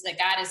reality is that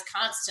God is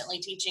constantly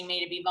teaching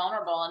me to be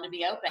vulnerable and to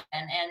be open.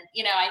 And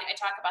I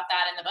talk about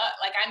that in the book.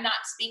 Like, I'm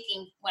not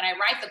speaking when I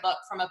write the book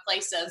from a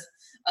place of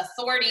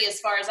authority as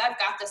far as I've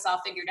got this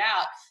all figured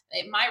out.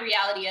 My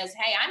reality is,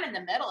 hey, I'm in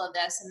the middle of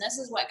this, and this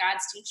is what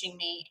God's teaching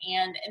me.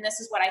 And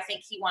this is what I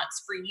think He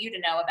wants for you to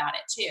know about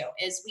it too,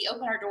 is we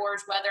open our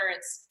doors, whether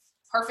it's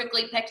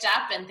perfectly picked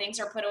up and things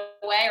are put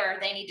away, or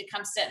they need to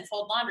come sit and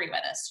fold laundry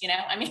with us,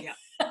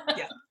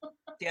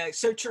 Yeah,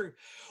 so true.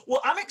 Well,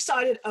 I'm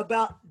excited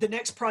about the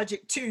next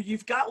project too.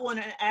 You've got one,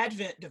 an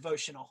Advent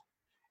devotional.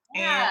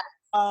 Yeah.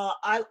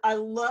 And I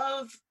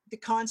love the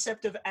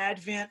concept of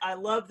Advent. I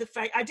love the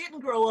fact I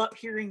didn't grow up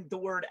hearing the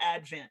word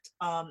Advent.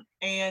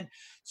 And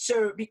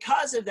so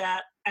because of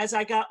that, as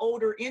I got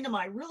older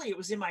it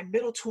was in my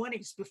middle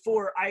 20s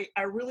before I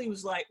really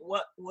was like,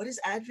 what is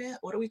Advent?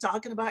 What are we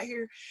talking about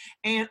here?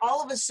 And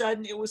all of a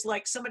sudden it was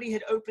like somebody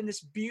had opened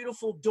this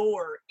beautiful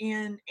door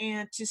and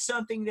to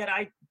something that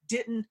I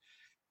didn't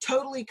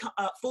totally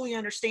fully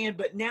understand.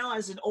 But now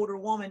as an older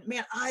woman,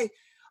 man,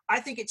 I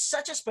think it's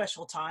such a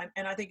special time,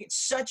 and I think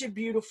it's such a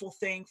beautiful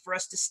thing for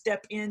us to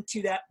step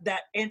into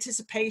that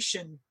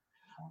anticipation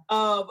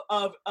of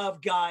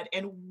God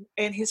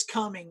and His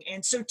coming.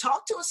 And so,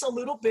 talk to us a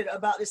little bit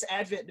about this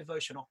Advent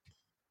devotional.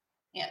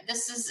 Yeah,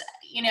 this is,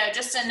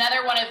 just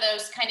another one of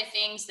those kind of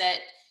things that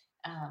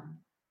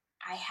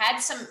I had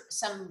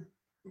some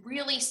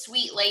really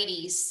sweet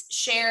ladies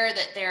share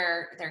that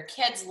their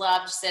kids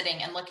loved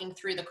sitting and looking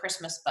through the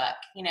Christmas book,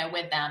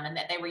 with them, and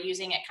that they were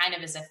using it kind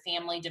of as a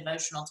family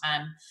devotional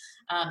time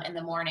in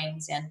the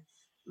mornings. And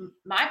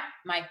my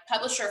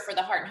publisher for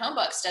the Heart and Home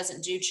books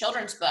doesn't do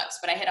children's books,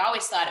 but I had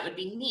always thought it would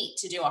be neat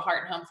to do a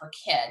Heart and Home for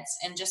kids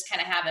and just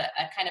kind of have a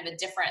kind of a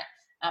different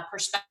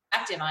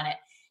perspective on it.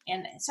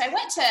 And so I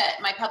went to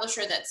my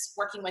publisher that's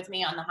working with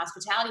me on the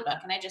hospitality book,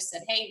 and I just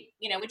said, hey,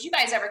 would you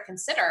guys ever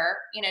consider,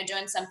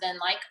 doing something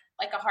like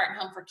a Heart and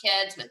Home for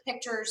kids with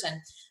pictures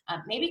and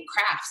maybe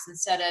crafts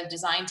instead of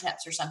design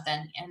tips or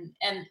something?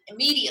 And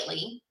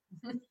immediately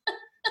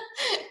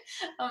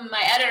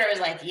my editor was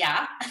like,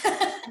 yeah.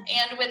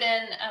 And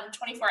within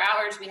 24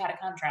 hours, we had a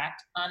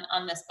contract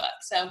on this book.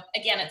 So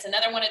again, it's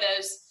another one of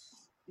those,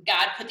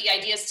 God put the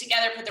ideas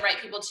together, put the right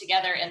people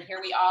together, and here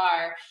we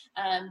are.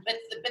 But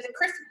the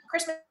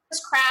Christmas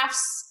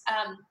crafts,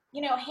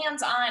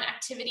 hands-on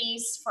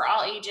activities for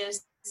all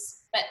ages.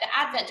 But the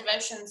Advent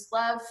devotions,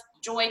 love,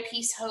 joy,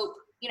 peace, hope,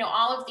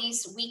 all of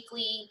these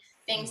weekly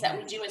things that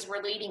we do as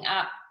we're leading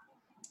up.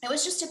 It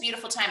was just a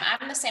beautiful time.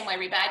 I'm the same way,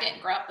 Reba. I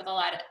didn't grow up with a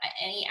lot of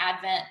any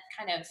Advent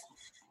kind of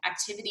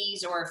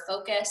activities or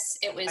focus.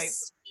 It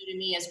was new to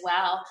me as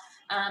well.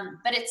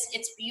 But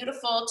it's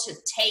beautiful to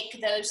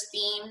take those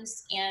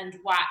themes and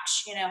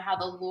watch, how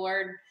the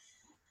Lord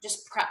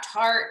just prepped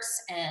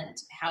hearts and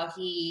how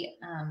He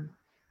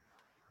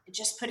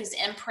just put His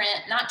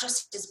imprint, not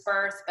just His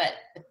birth, but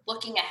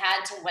looking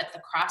ahead to what the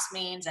cross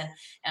means. And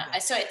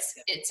so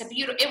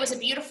it was a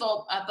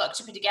beautiful book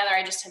to put together.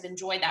 I just have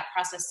enjoyed that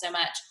process so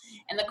much.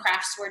 And the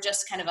crafts were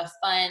just kind of a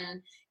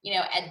fun,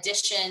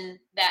 addition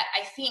that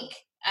I think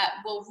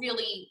will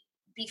really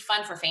be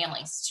fun for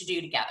families to do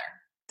together.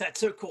 That's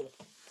so cool.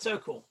 So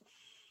cool.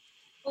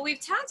 Well,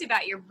 we've talked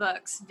about your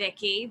books,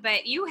 Vicky,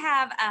 but you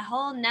have a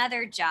whole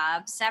nother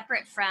job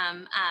separate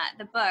from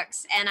the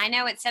books. And I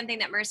know it's something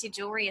that Mercy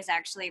Jewelry is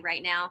actually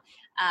right now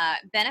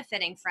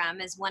benefiting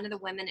from, as one of the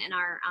women in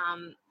our,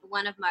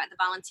 the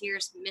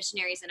volunteers,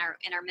 missionaries in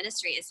our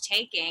ministry is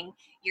taking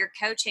your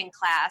coaching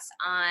class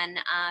on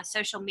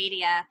social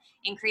media,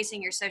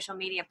 increasing your social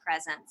media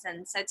presence.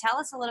 And so tell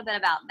us a little bit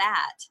about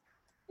that.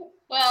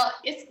 Well,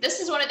 this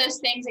is one of those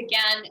things,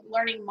 again,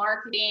 learning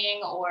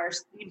marketing or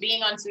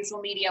being on social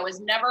media was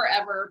never,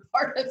 ever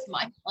part of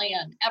my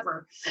plan,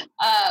 ever.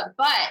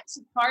 But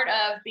part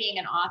of being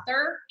an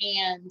author,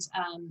 and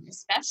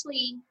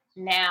especially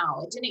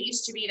now, it didn't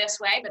used to be this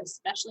way, but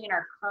especially in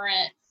our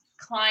current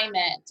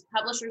climate,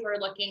 publishers are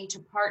looking to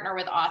partner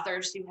with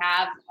authors who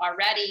have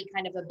already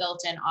kind of a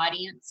built-in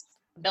audience,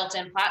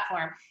 built-in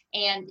platform.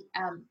 And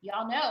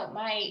y'all know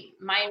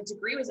my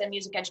degree was in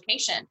music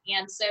education.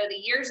 And so the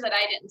years that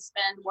I didn't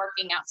spend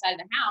working outside of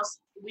the house,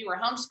 we were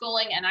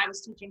homeschooling and I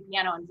was teaching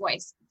piano and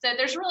voice. So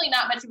there's really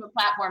not much of a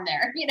platform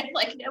there.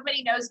 Like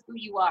nobody knows who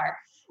you are.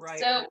 Right.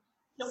 So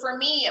for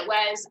me, it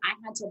was, I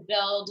had to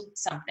build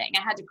something.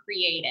 I had to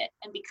create it.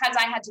 And because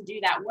I had to do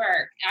that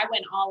work, I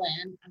went all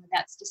in. I mean,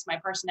 that's just my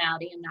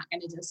personality. I'm not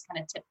going to just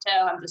kind of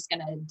tiptoe. I'm just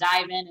going to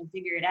dive in and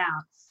figure it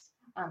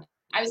out.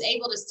 I was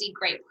able to see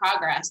great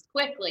progress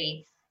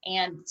quickly.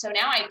 And so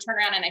now I turn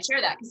around and I share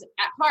that because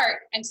at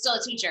heart, I'm still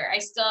a teacher. I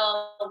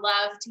still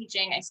love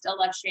teaching. I still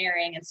love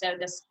sharing. And so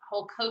this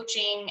whole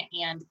coaching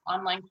and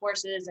online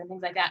courses and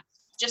things like that,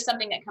 just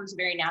something that comes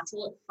very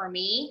natural for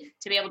me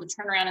to be able to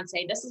turn around and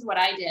say, this is what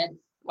I did.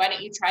 Why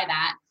don't you try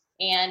that?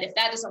 And if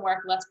that doesn't work,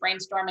 let's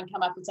brainstorm and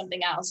come up with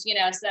something else,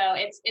 so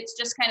it's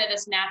just kind of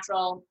this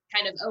natural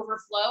kind of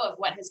overflow of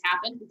what has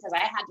happened because I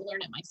had to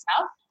learn it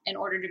myself in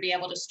order to be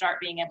able to start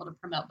being able to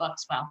promote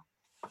books well.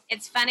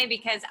 It's funny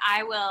because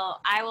I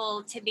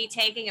will be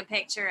taking a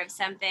picture of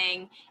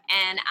something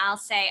and I'll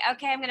say,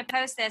 okay, I'm going to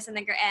post this. And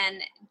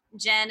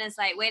Jen is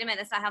like, wait a minute,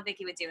 that's not how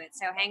Vicky would do it.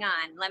 So hang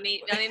on, let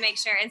me make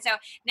sure. And so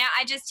now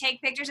I just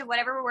take pictures of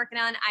whatever we're working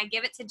on. I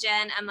give it to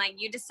Jen. I'm like,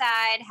 you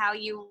decide how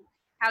you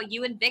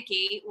and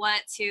Vicky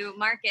want to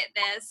market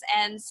this.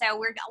 And so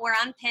we're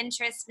on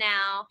Pinterest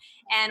now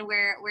and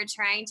we're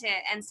trying to,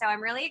 and so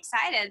I'm really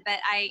excited, but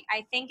I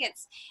think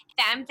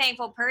I'm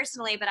thankful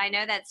personally, but I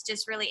know that's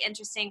just really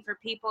interesting for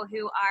people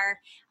who are,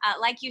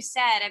 like you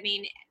said, I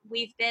mean,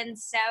 we've been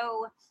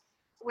so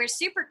we're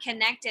super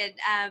connected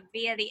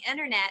via the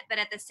internet, but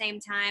at the same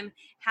time,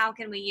 how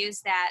can we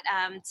use that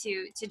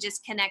to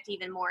just connect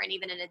even more and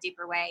even in a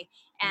deeper way?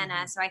 And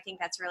so I think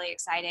that's really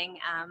exciting,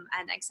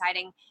 an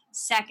exciting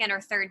second or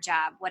third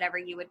job, whatever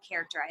you would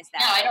characterize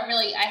that. No,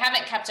 I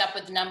haven't kept up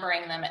with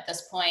numbering them at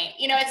this point.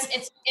 You know,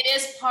 it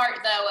is part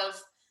though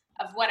of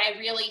what I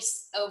really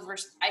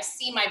I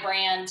see my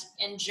brand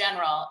in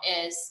general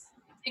is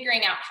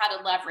figuring out how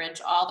to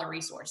leverage all the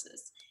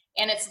resources.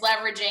 And it's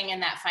leveraging in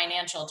that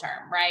financial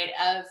term, right?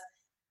 Of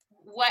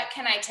what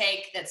can I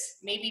take that's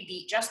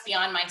maybe just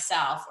beyond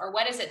myself, or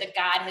what is it that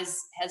God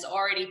has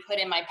already put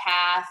in my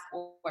path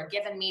or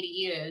given me to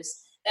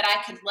use that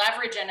I could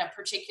leverage in a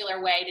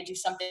particular way to do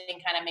something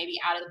kind of maybe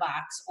out of the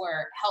box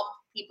or help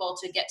people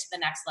to get to the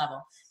next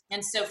level.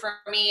 And so for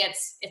me,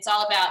 it's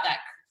all about that,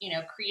 you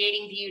know,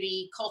 creating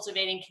beauty,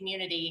 cultivating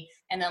community,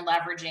 and then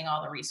leveraging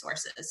all the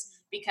resources,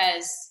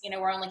 because, you know,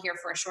 we're only here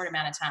for a short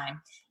amount of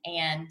time.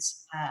 And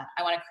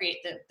I want to create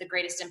the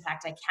greatest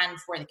impact I can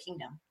for the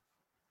kingdom.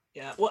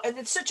 Yeah. Well, and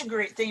it's such a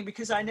great thing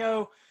because I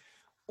know,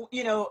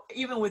 you know,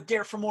 even with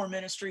Dare for More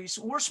Ministries,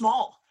 we're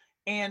small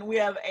and we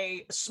have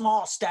a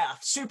small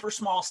staff, super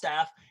small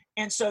staff.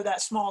 And so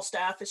that small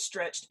staff is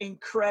stretched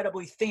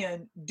incredibly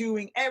thin,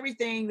 doing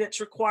everything that's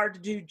required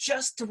to do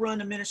just to run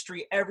a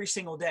ministry every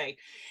single day.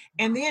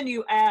 And then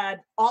you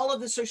add all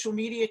of the social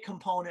media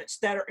components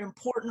that are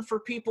important for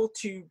people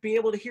to be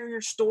able to hear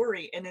your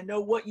story and to know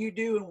what you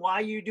do and why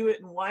you do it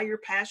and why you're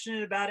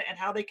passionate about it and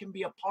how they can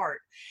be a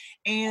part.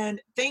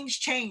 And things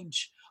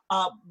change.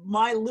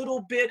 My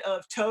little bit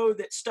of toe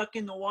that's stuck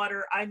in the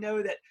water, I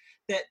know that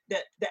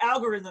the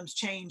algorithms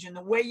change and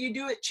the way you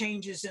do it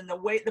changes, and the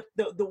way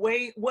the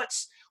way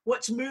what's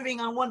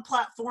moving on one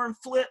platform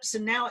flips,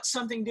 and now it's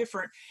something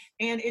different,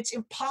 and it's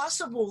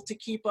impossible to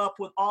keep up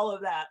with all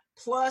of that,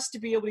 plus to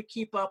be able to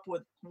keep up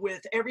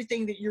with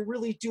everything that you're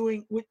really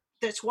doing.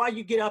 That's why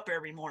you get up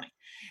every morning.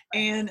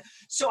 And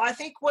so I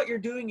think what you're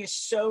doing is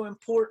so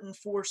important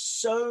for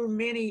so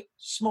many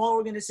small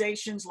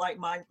organizations like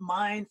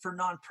mine, for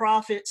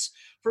nonprofits,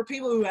 for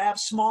people who have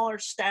smaller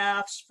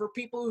staffs, for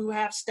people who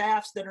have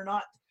staffs that are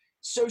not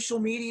social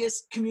media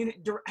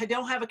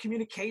don't have a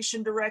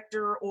communication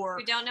director, or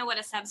we don't know what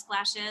a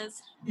Subsplash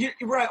is,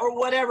 right, or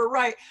whatever,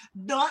 right?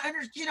 Not under,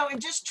 you know, and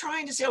just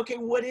trying to say, okay,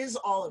 what is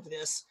all of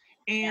this?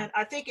 And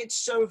I think it's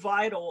so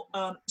vital.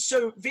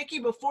 So Vicky,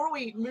 before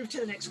we move to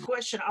the next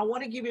question, I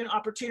want to give you an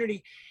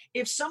opportunity.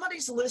 If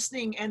somebody's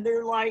listening and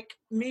they're like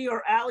me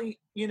or Allie,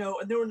 you know,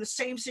 and they're in the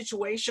same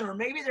situation, or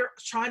maybe they're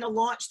trying to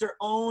launch their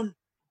own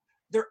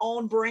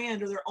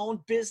brand or their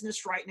own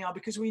business right now,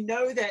 because we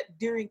know that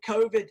during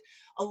COVID,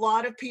 a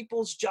lot of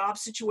people's job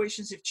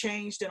situations have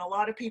changed, and a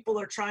lot of people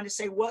are trying to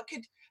say,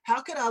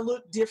 how could I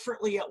look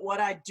differently at what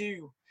I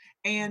do?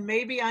 And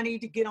maybe I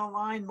need to get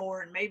online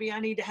more, and maybe I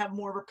need to have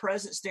more of a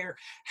presence there.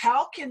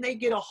 How can they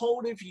get a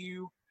hold of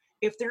you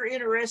if they're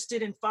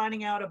interested in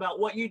finding out about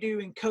what you do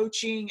in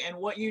coaching and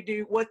what you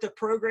do, what the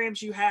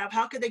programs you have?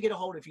 How could they get a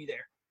hold of you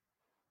there?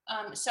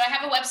 So I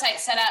have a website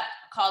set up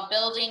called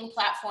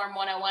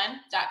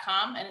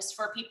buildingplatform101.com, and it's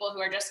for people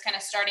who are just kind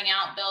of starting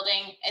out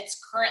building. It's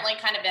currently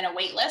kind of in a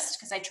wait list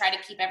because I try to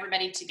keep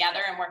everybody together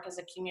and work as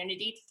a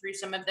community through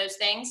some of those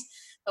things.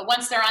 But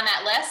once they're on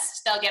that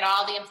list, they'll get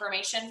all the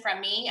information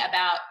from me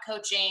about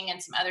coaching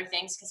and some other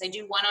things, because I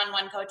do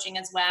one-on-one coaching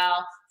as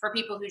well for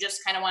people who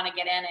just kind of want to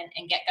get in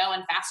and get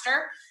going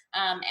faster.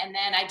 And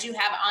then I do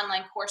have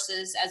online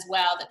courses as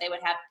well that they would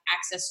have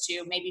access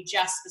to, maybe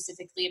just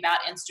specifically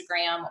about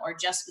Instagram or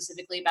just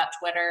specifically about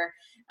Twitter,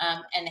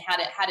 and how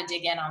to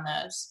dig in on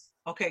those.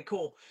 Okay,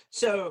 cool.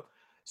 So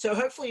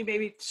hopefully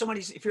maybe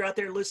if you're out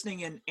there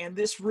listening and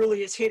this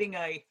really is hitting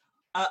a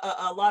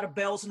lot of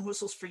bells and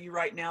whistles for you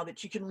right now,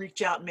 that you can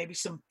reach out and maybe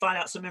find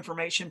out some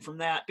information from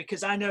that,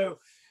 because I know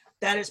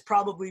that is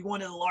probably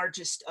one of the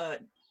largest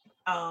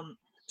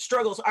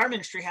struggles our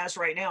ministry has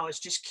right now, is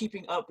just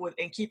keeping up with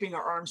and keeping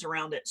our arms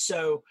around it.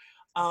 So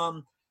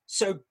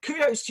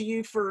kudos to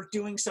you for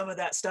doing some of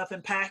that stuff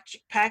and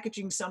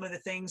packaging some of the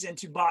things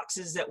into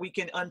boxes that we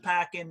can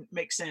unpack and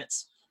make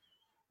sense.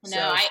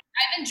 No, I've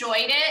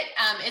enjoyed it.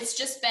 It's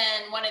just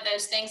been one of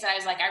those things that I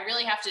was like, I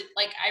really have to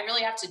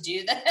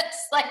do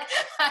this. Like,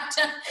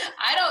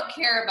 I don't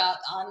care about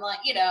online,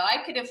 you know, I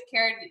could have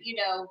cared, you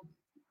know,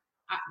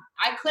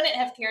 I couldn't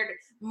have cared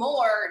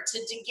more to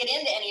get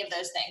into any of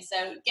those things.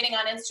 So getting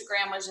on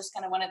Instagram was just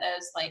kind of one of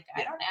those, like,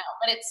 I don't know,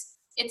 but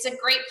it's a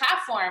great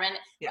platform, and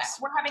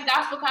we're having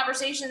gospel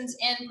conversations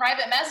in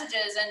private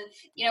messages. And,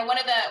 you know, one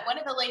of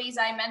the ladies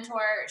I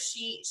mentor,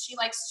 she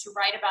likes to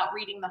write about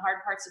reading the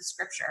hard parts of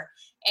scripture.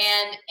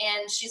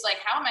 And she's like,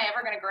 how am I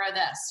ever going to grow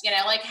this? You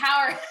know, like,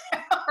 how are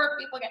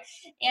people going?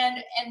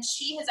 And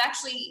she's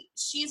actually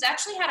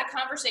had a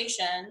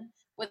conversation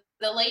with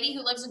the lady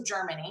who lives in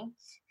Germany,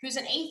 who's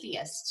an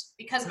atheist,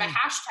 because of a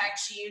hashtag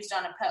she used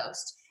on a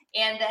post.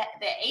 And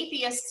the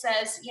atheist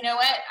says, you know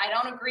what, I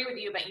don't agree with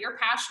you, but you're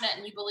passionate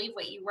and you believe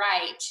what you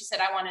write. She said,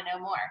 I want to know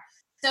more.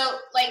 So,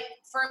 like,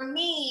 for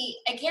me,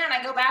 again,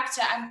 I go back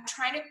to, I'm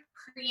trying to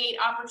create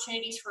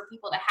opportunities for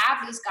people to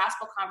have these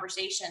gospel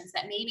conversations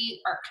that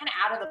maybe are kind of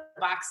out of the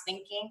box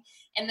thinking.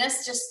 And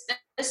this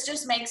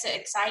just makes it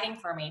exciting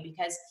for me,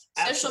 because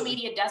social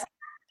media doesn't have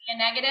to be a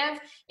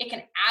negative. It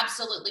can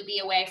absolutely be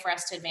a way for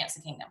us to advance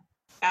the kingdom.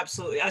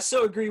 Absolutely. I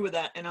so agree with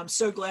that. And I'm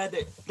so glad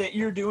that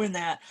you're doing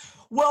that.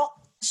 Well,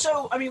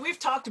 so, I mean, we've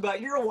talked about,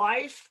 you're a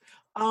wife,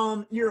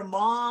 you're a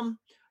mom,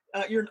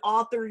 you're an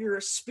author, you're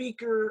a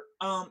speaker,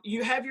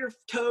 you have your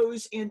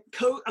toes in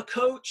a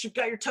coach, you've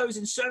got your toes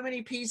in so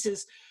many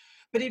pieces.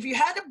 But if you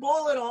had to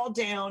boil it all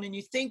down and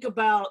you think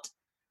about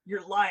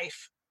your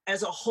life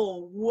as a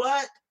whole,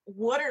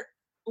 what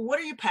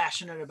are you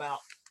passionate about?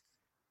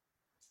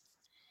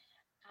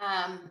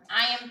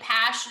 I am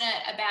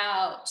passionate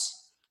about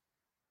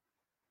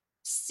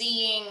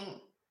seeing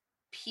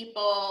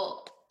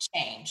people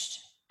changed.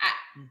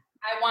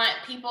 I want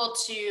people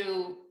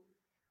to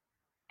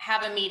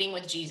have a meeting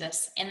with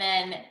Jesus and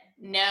then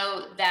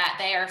know that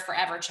they are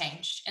forever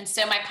changed. And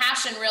so my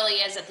passion really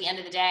is, at the end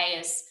of the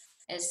day,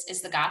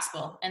 is the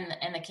gospel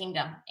and the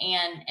kingdom,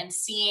 and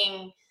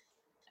seeing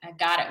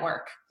God at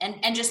work,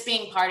 and just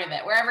being part of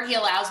it. Wherever he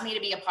allows me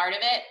to be a part of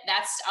it,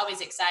 that's always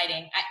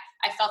exciting.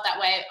 I felt that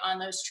way on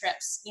those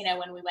trips,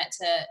 when we went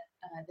to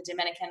the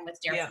Dominican with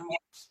Dare for More.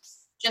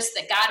 Just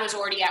that God was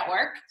already at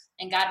work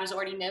and God was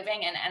already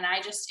moving. And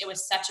it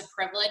was such a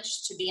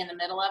privilege to be in the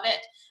middle of it,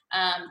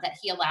 that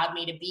he allowed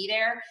me to be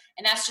there.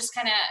 And that's just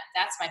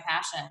that's my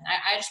passion.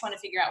 I just want to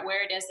figure out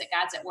where it is that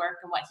God's at work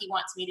and what he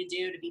wants me to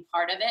do to be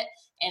part of it,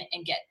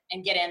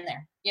 and get in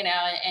there,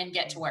 and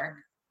get to work.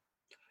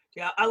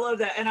 Yeah, I love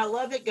that. And I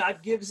love that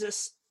God gives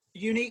us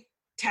unique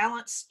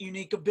talents,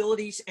 unique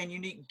abilities, and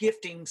unique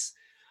giftings,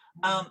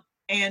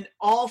 and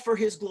all for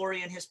his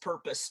glory and his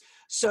purpose.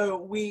 So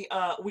we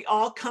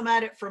all come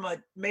at it from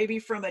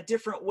a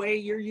different way.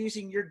 You're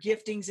using your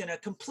giftings in a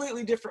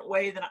completely different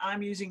way than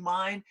I'm using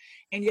mine.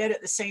 And yet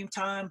at the same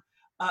time,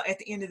 at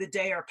the end of the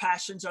day, our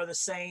passions are the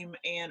same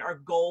and our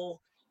goal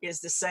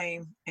is the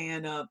same.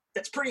 And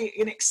that's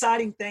an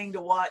exciting thing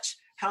to watch,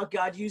 how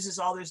God uses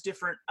all those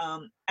different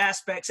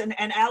aspects. And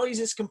Allie's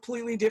is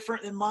completely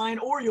different than mine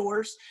or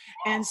yours.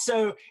 And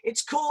so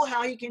it's cool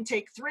how he can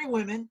take three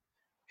women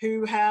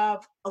who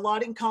have a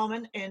lot in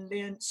common and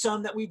then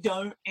some that we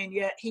don't, and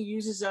yet he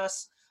uses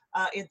us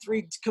in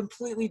three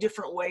completely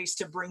different ways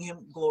to bring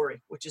him glory,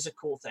 which is a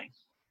cool thing.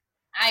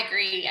 I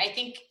agree. I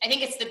think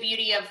it's the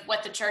beauty of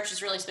what the church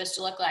is really supposed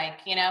to look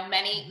like.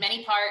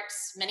 Many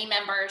parts, many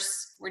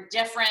members. We're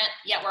different,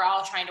 yet we're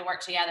all trying to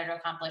work together to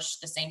accomplish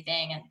the same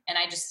thing. And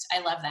I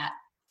love that.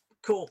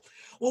 Cool.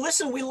 Well,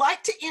 listen, we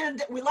like to end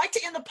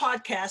the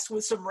podcast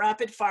with some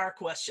rapid fire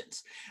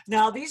questions.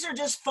 Now, these are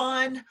just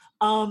fun,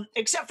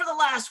 except for the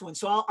last one.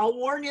 So I'll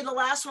warn you, the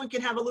last one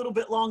can have a little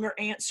bit longer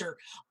answer.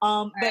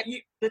 But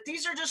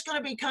these are just going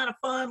to be kind of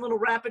fun little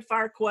rapid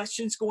fire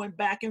questions going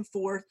back and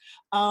forth.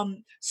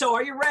 So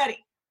are you ready?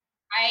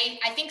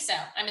 I think so.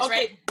 I'm as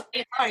ready.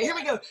 All right, here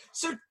we go.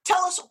 So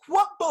tell us,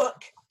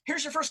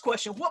 here's your first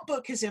question. What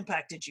book has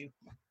impacted you?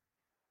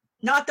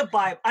 Not the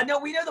Bible. I know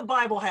we know the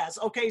Bible has.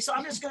 Okay, so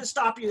I'm just going to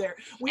stop you there.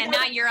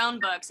 Not your own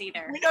books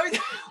either. We know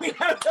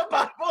the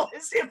Bible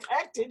has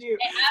impacted you.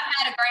 I've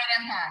had a great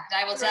impact,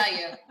 I will tell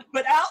you.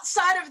 But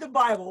outside of the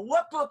Bible,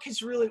 what book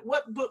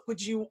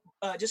would you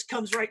just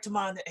comes right to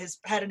mind that has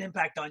had an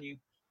impact on you?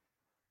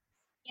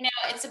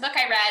 It's a book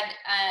I read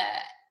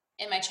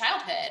in my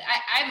childhood.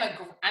 I'm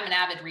an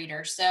avid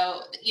reader,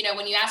 so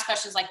when you ask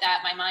questions like that,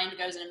 my mind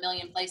goes in a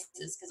million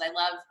places because I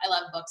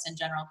love books in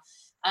general.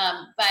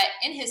 But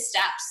In His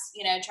Steps,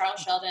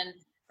 Charles Sheldon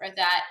wrote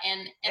that,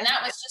 and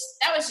that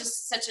was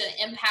just such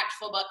an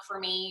impactful book for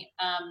me.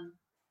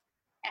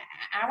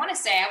 I want to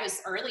say I was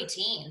early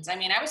teens. I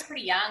mean, I was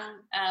pretty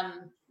young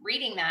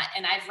reading that,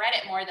 and I've read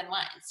it more than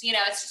once.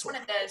 It's just one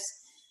of those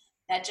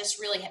that just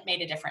really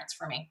made a difference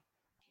for me.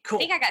 Cool.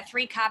 I think I got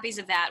 3 copies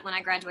of that when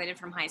I graduated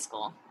from high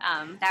school.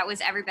 That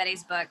was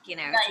everybody's book, to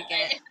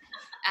get.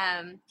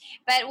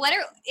 But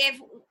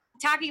if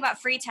talking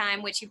about free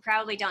time, which you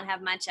probably don't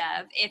have much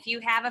of, if you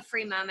have a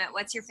free moment,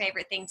 what's your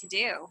favorite thing to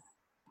do?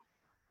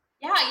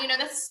 Yeah,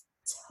 that's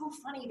so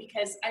funny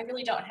because I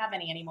really don't have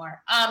any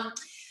anymore.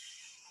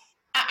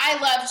 I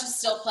love to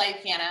still play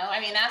piano.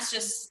 I mean, that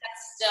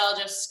still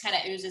just kind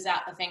of oozes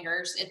out the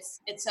fingers.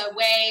 It's a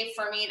way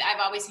for me. I've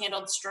always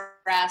handled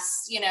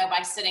stress,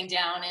 by sitting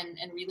down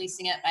and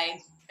releasing it by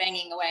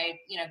banging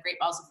away, Great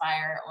Balls of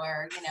Fire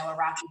or, a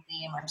Rocky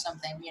theme or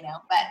something,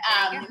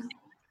 but,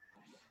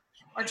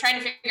 or trying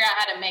to figure out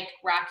how to make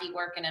Rocky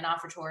work in an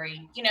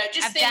offertory,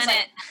 just I've things done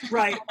like it.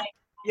 Right.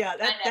 Yeah,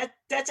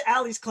 that's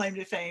Allie's claim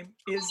to fame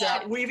is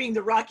weaving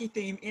the Rocky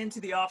theme into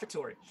the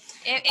offertory.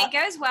 It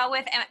goes well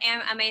with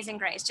Amazing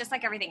Grace, just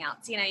like everything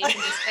else. You can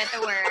just fit the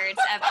words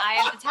of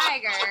Eye of the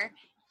Tiger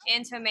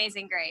into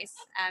Amazing Grace,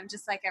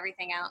 just like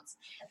everything else.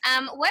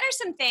 What are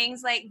some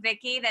things, like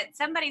Vicky, that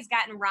somebody's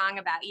gotten wrong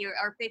about you,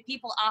 or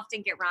people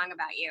often get wrong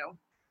about you?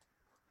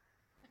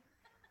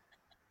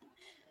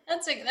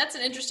 That's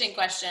an interesting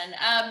question.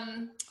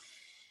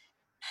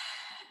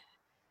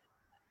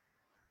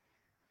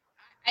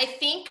 I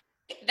think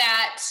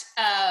that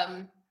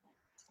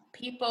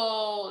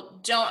people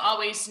don't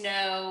always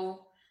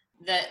know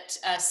that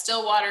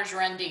still waters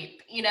run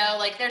deep. You know,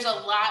 like there's a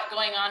lot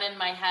going on in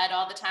my head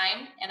all the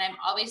time, and I'm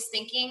always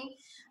thinking.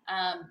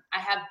 I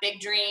have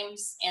big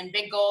dreams and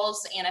big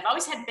goals, and I've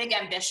always had big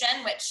ambition,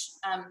 which,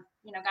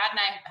 you know, God and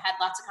I have had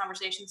lots of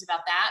conversations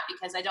about that,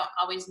 because I don't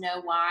always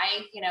know why,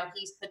 you know,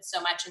 he's put so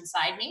much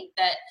inside me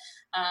that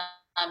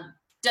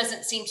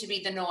doesn't seem to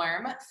be the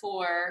norm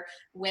for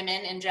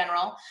women in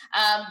general.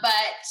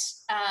 But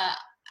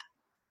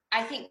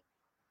I think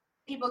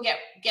people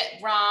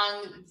get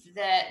wrong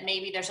that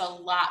maybe there's a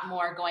lot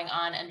more going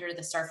on under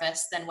the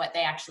surface than what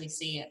they actually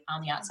see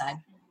on the outside.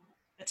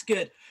 That's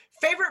good.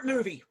 Favorite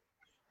movie?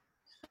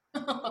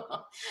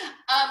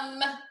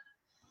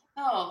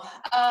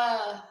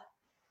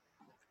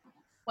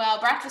 Well,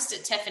 Breakfast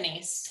at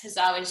Tiffany's has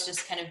always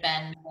just kind of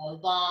been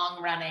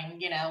long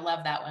running, you know,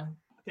 love that one.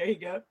 There you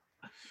go.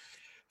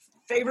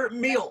 Favorite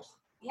meal?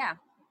 Yeah.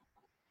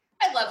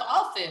 I love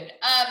all food,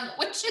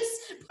 which is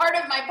part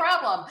of my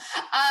problem.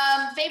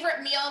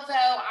 Favorite meal, though,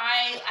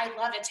 I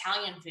love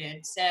Italian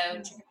food. So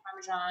chicken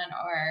parmesan,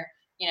 or,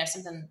 you know,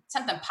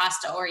 something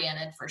pasta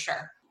oriented for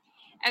sure.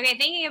 Okay,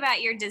 thinking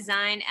about your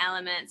design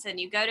elements, and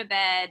you go to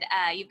bed,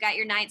 you've got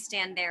your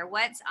nightstand there.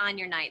 What's on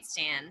your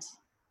nightstand?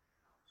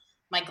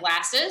 My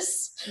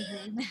glasses,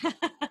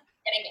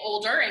 getting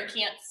older and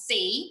can't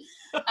see.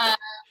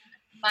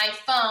 My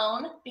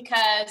phone,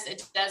 because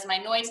it does my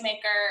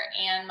noisemaker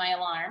and my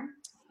alarm.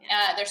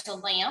 There's a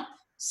lamp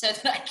so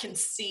that I can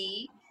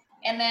see.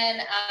 And then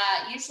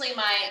usually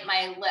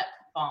my lip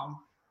balm.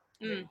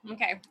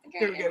 Okay.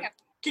 There we go.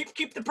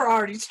 Keep the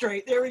priorities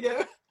straight. There we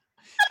go.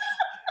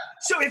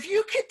 So if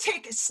you could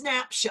take a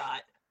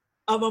snapshot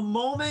of a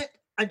moment,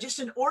 just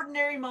an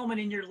ordinary moment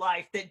in your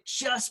life that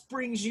just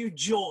brings you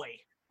joy,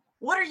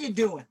 what are you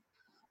doing?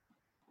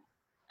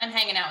 I'm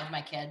hanging out with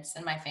my kids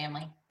and my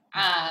family.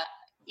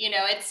 You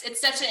know,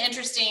 it's such an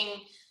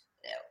interesting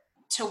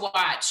to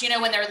watch. You know,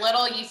 when they're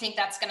little, you think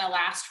that's going to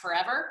last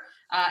forever.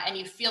 And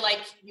you feel like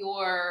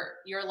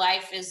your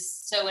life is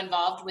so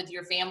involved with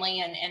your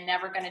family and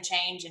never going to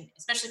change. And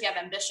especially if you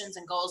have ambitions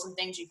and goals and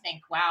things, you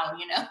think, wow,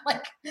 you know,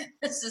 like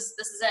this is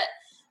it.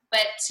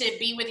 But to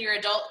be with your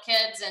adult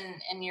kids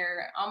and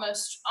your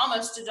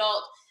almost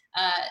adult,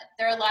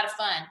 they're a lot of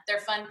fun. They're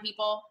fun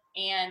people.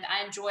 And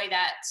I enjoy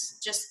that,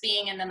 just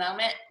being in the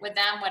moment with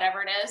them,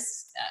 whatever it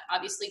is.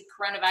 Obviously,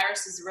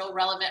 coronavirus is real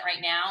relevant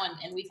right now.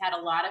 And we've had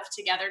a lot of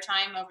together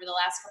time over the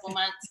last couple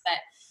months, but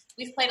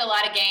we've played a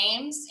lot of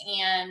games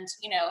and,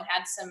 you know,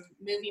 had some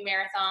movie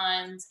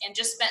marathons and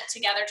just spent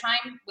together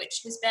time,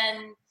 which has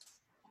been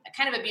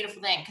kind of a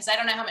beautiful thing, because I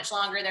don't know how much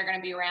longer they're going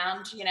to be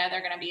around. You know,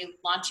 they're going to be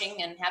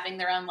launching and having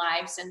their own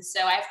lives. And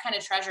so I've kind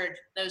of treasured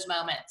those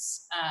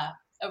moments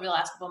over the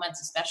last couple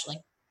months,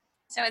 especially.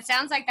 So it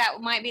sounds like that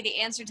might be the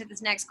answer to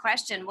this next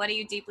question. What are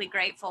you deeply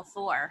grateful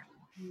for?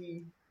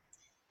 You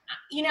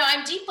know,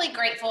 I'm deeply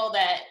grateful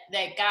that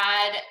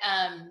God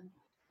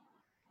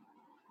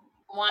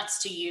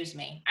wants to use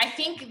me. I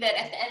think that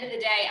at the end of the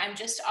day, I'm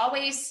just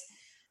always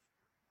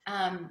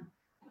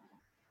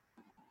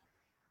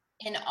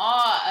in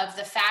awe of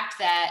the fact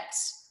that,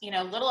 you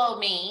know, little old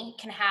me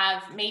can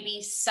have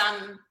maybe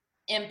some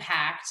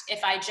impact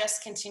if I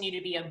just continue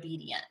to be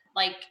obedient.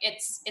 Like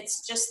it's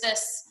just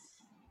this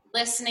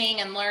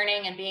listening and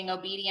learning and being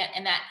obedient,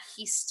 and that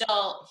he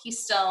still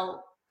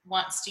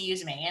wants to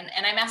use me.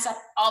 And I mess up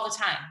all the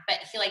time, but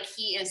I feel like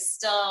he is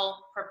still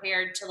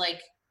prepared to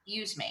like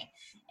use me,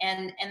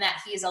 and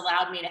that he's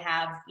allowed me to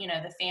have, you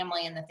know, the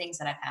family and the things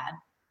that I've had.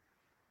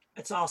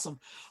 That's awesome.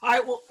 All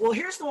right. Well,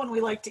 here's the one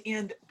we like to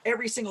end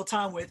every single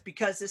time with,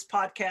 because this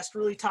podcast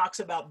really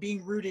talks about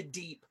being rooted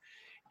deep.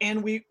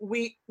 And we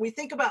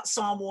think about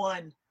Psalm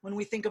 1 when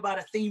we think about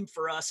a theme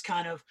for us,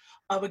 kind of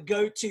a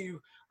go-to,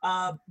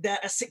 that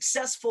a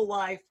successful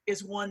life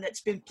is one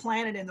that's been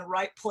planted in the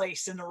right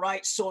place, in the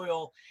right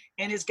soil,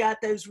 and has got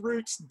those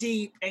roots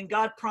deep. And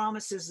God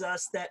promises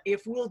us that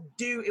if we'll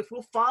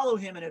follow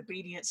him in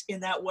obedience in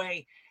that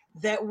way,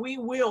 that we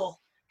will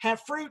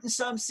have fruit in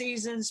some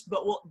seasons,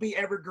 but will be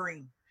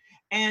evergreen.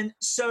 And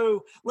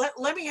so let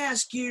me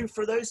ask you,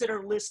 for those that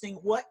are listening,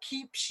 what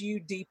keeps you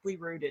deeply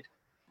rooted?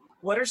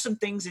 What are some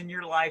things in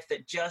your life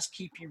that just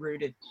keep you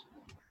rooted?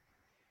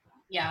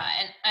 Yeah.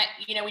 And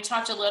you know, we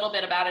talked a little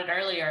bit about it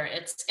earlier.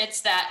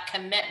 It's that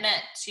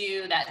commitment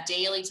to that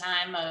daily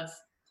time of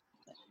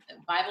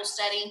Bible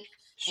study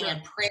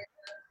and prayer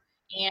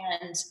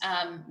and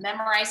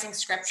memorizing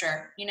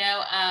scripture. You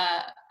know,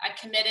 I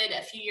committed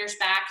a few years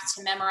back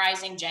to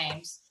memorizing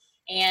James,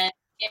 and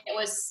it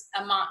was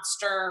a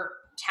monster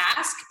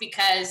task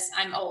because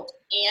I'm old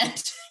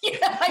and, you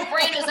know, my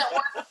brain doesn't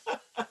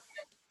work.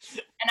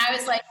 And I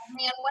was like,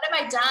 man, what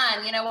have I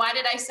done? You know, why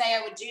did I say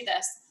I would do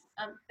this?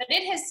 But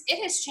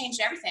it has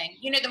changed everything.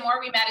 You know, the more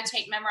we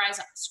meditate, memorize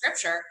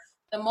scripture,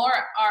 the more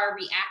our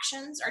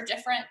reactions are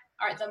different,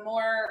 or the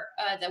more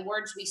the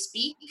words we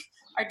speak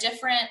are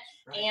different.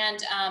 Right.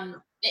 And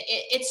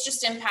it's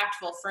just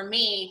impactful for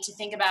me to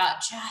think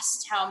about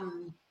just how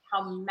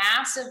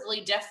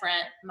massively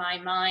different my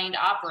mind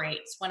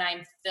operates when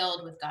I'm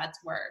filled with God's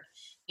word.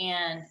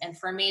 And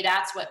for me,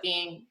 that's what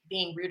being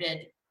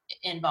rooted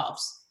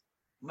involves.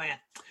 Man.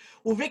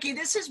 Well, Vicky,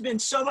 this has been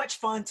so much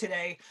fun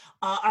today.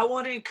 I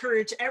want to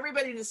encourage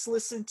everybody that's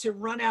listened to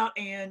run out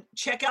and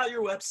check out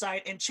your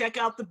website and check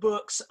out the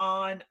books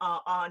on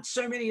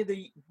so many of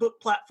the book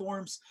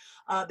platforms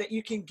that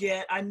you can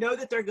get. I know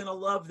that they're going to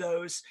love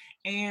those,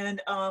 and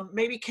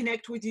maybe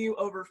connect with you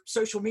over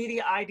social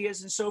media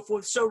ideas and so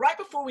forth. So right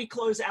before we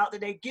close out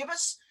today, give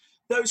us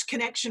those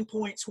connection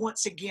points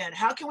once again.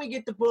 How can we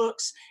get the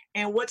books,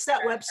 and what's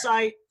that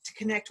website to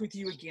connect with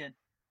you again?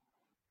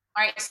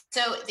 All right,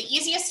 so the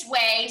easiest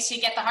way to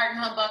get the Heart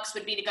and Home books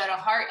would be to go to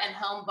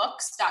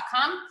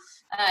heartandhomebooks.com.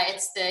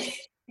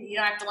 You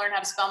don't have to learn how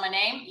to spell my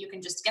name. You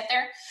can just get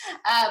there.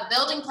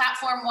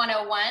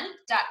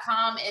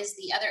 Buildingplatform101.com is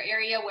the other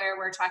area where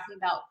we're talking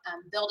about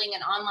building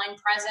an online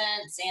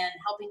presence and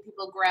helping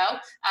people grow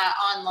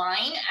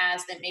online,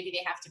 as that maybe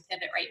they have to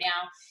pivot right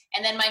now.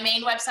 And then my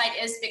main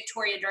website is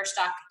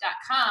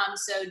victoriaduerstock.com.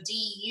 So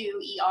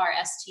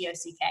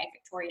DUERSTOCK,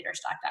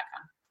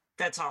 victoriaduerstock.com.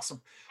 That's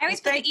awesome. I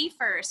always put the E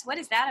first. What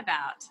is that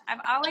about?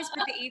 I've always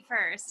put the E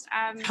first.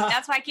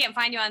 That's why I can't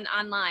find you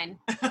online.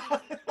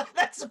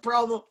 That's the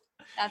problem.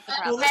 That's the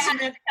problem. Well,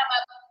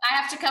 I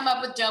have to come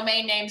up with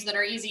domain names that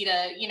are easy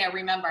to,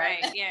 remember.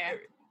 Right, yeah.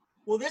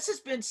 Well, this has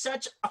been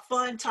such a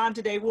fun time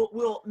today.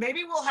 We'll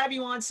have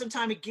you on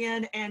sometime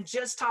again and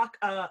just talk,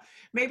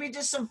 maybe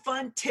just some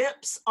fun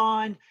tips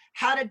on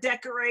how to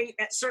decorate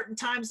at certain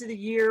times of the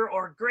year,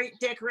 or great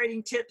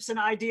decorating tips and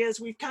ideas.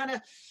 We've kind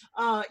of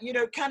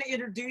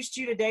introduced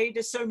you today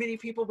to so many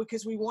people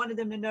because we wanted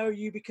them to know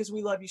you, because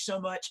we love you so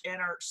much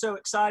and are so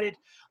excited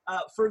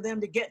for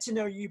them to get to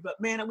know you. But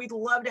man, we'd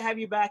love to have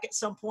you back at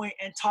some point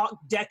and talk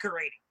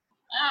decorating.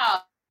 Oh,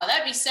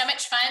 that'd be so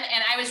much fun.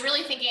 And I was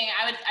really thinking,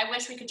 I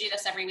wish we could do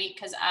this every week,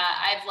 because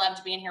I've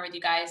loved being here with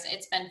you guys.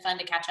 It's been fun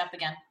to catch up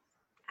again.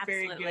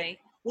 Absolutely. Very good.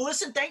 Well,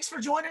 listen, thanks for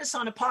joining us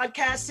on the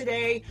podcast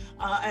today,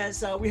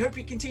 as we hope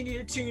you continue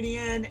to tune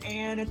in.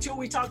 And until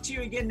we talk to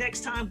you again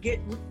next time, get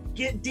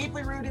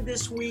deeply rooted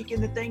this week in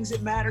the things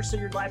that matter so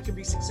your life can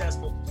be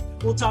successful.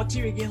 We'll talk to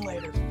you again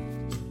later.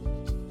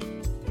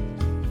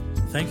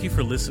 Thank you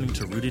for listening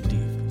to Rooted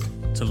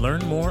Deep. To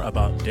learn more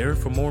about Dare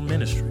for More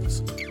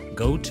Ministries,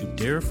 go to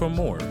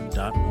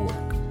dareformore.org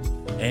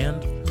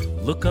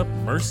and look up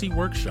Mercy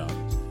Workshop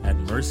at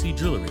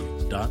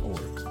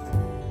mercyjewelry.org.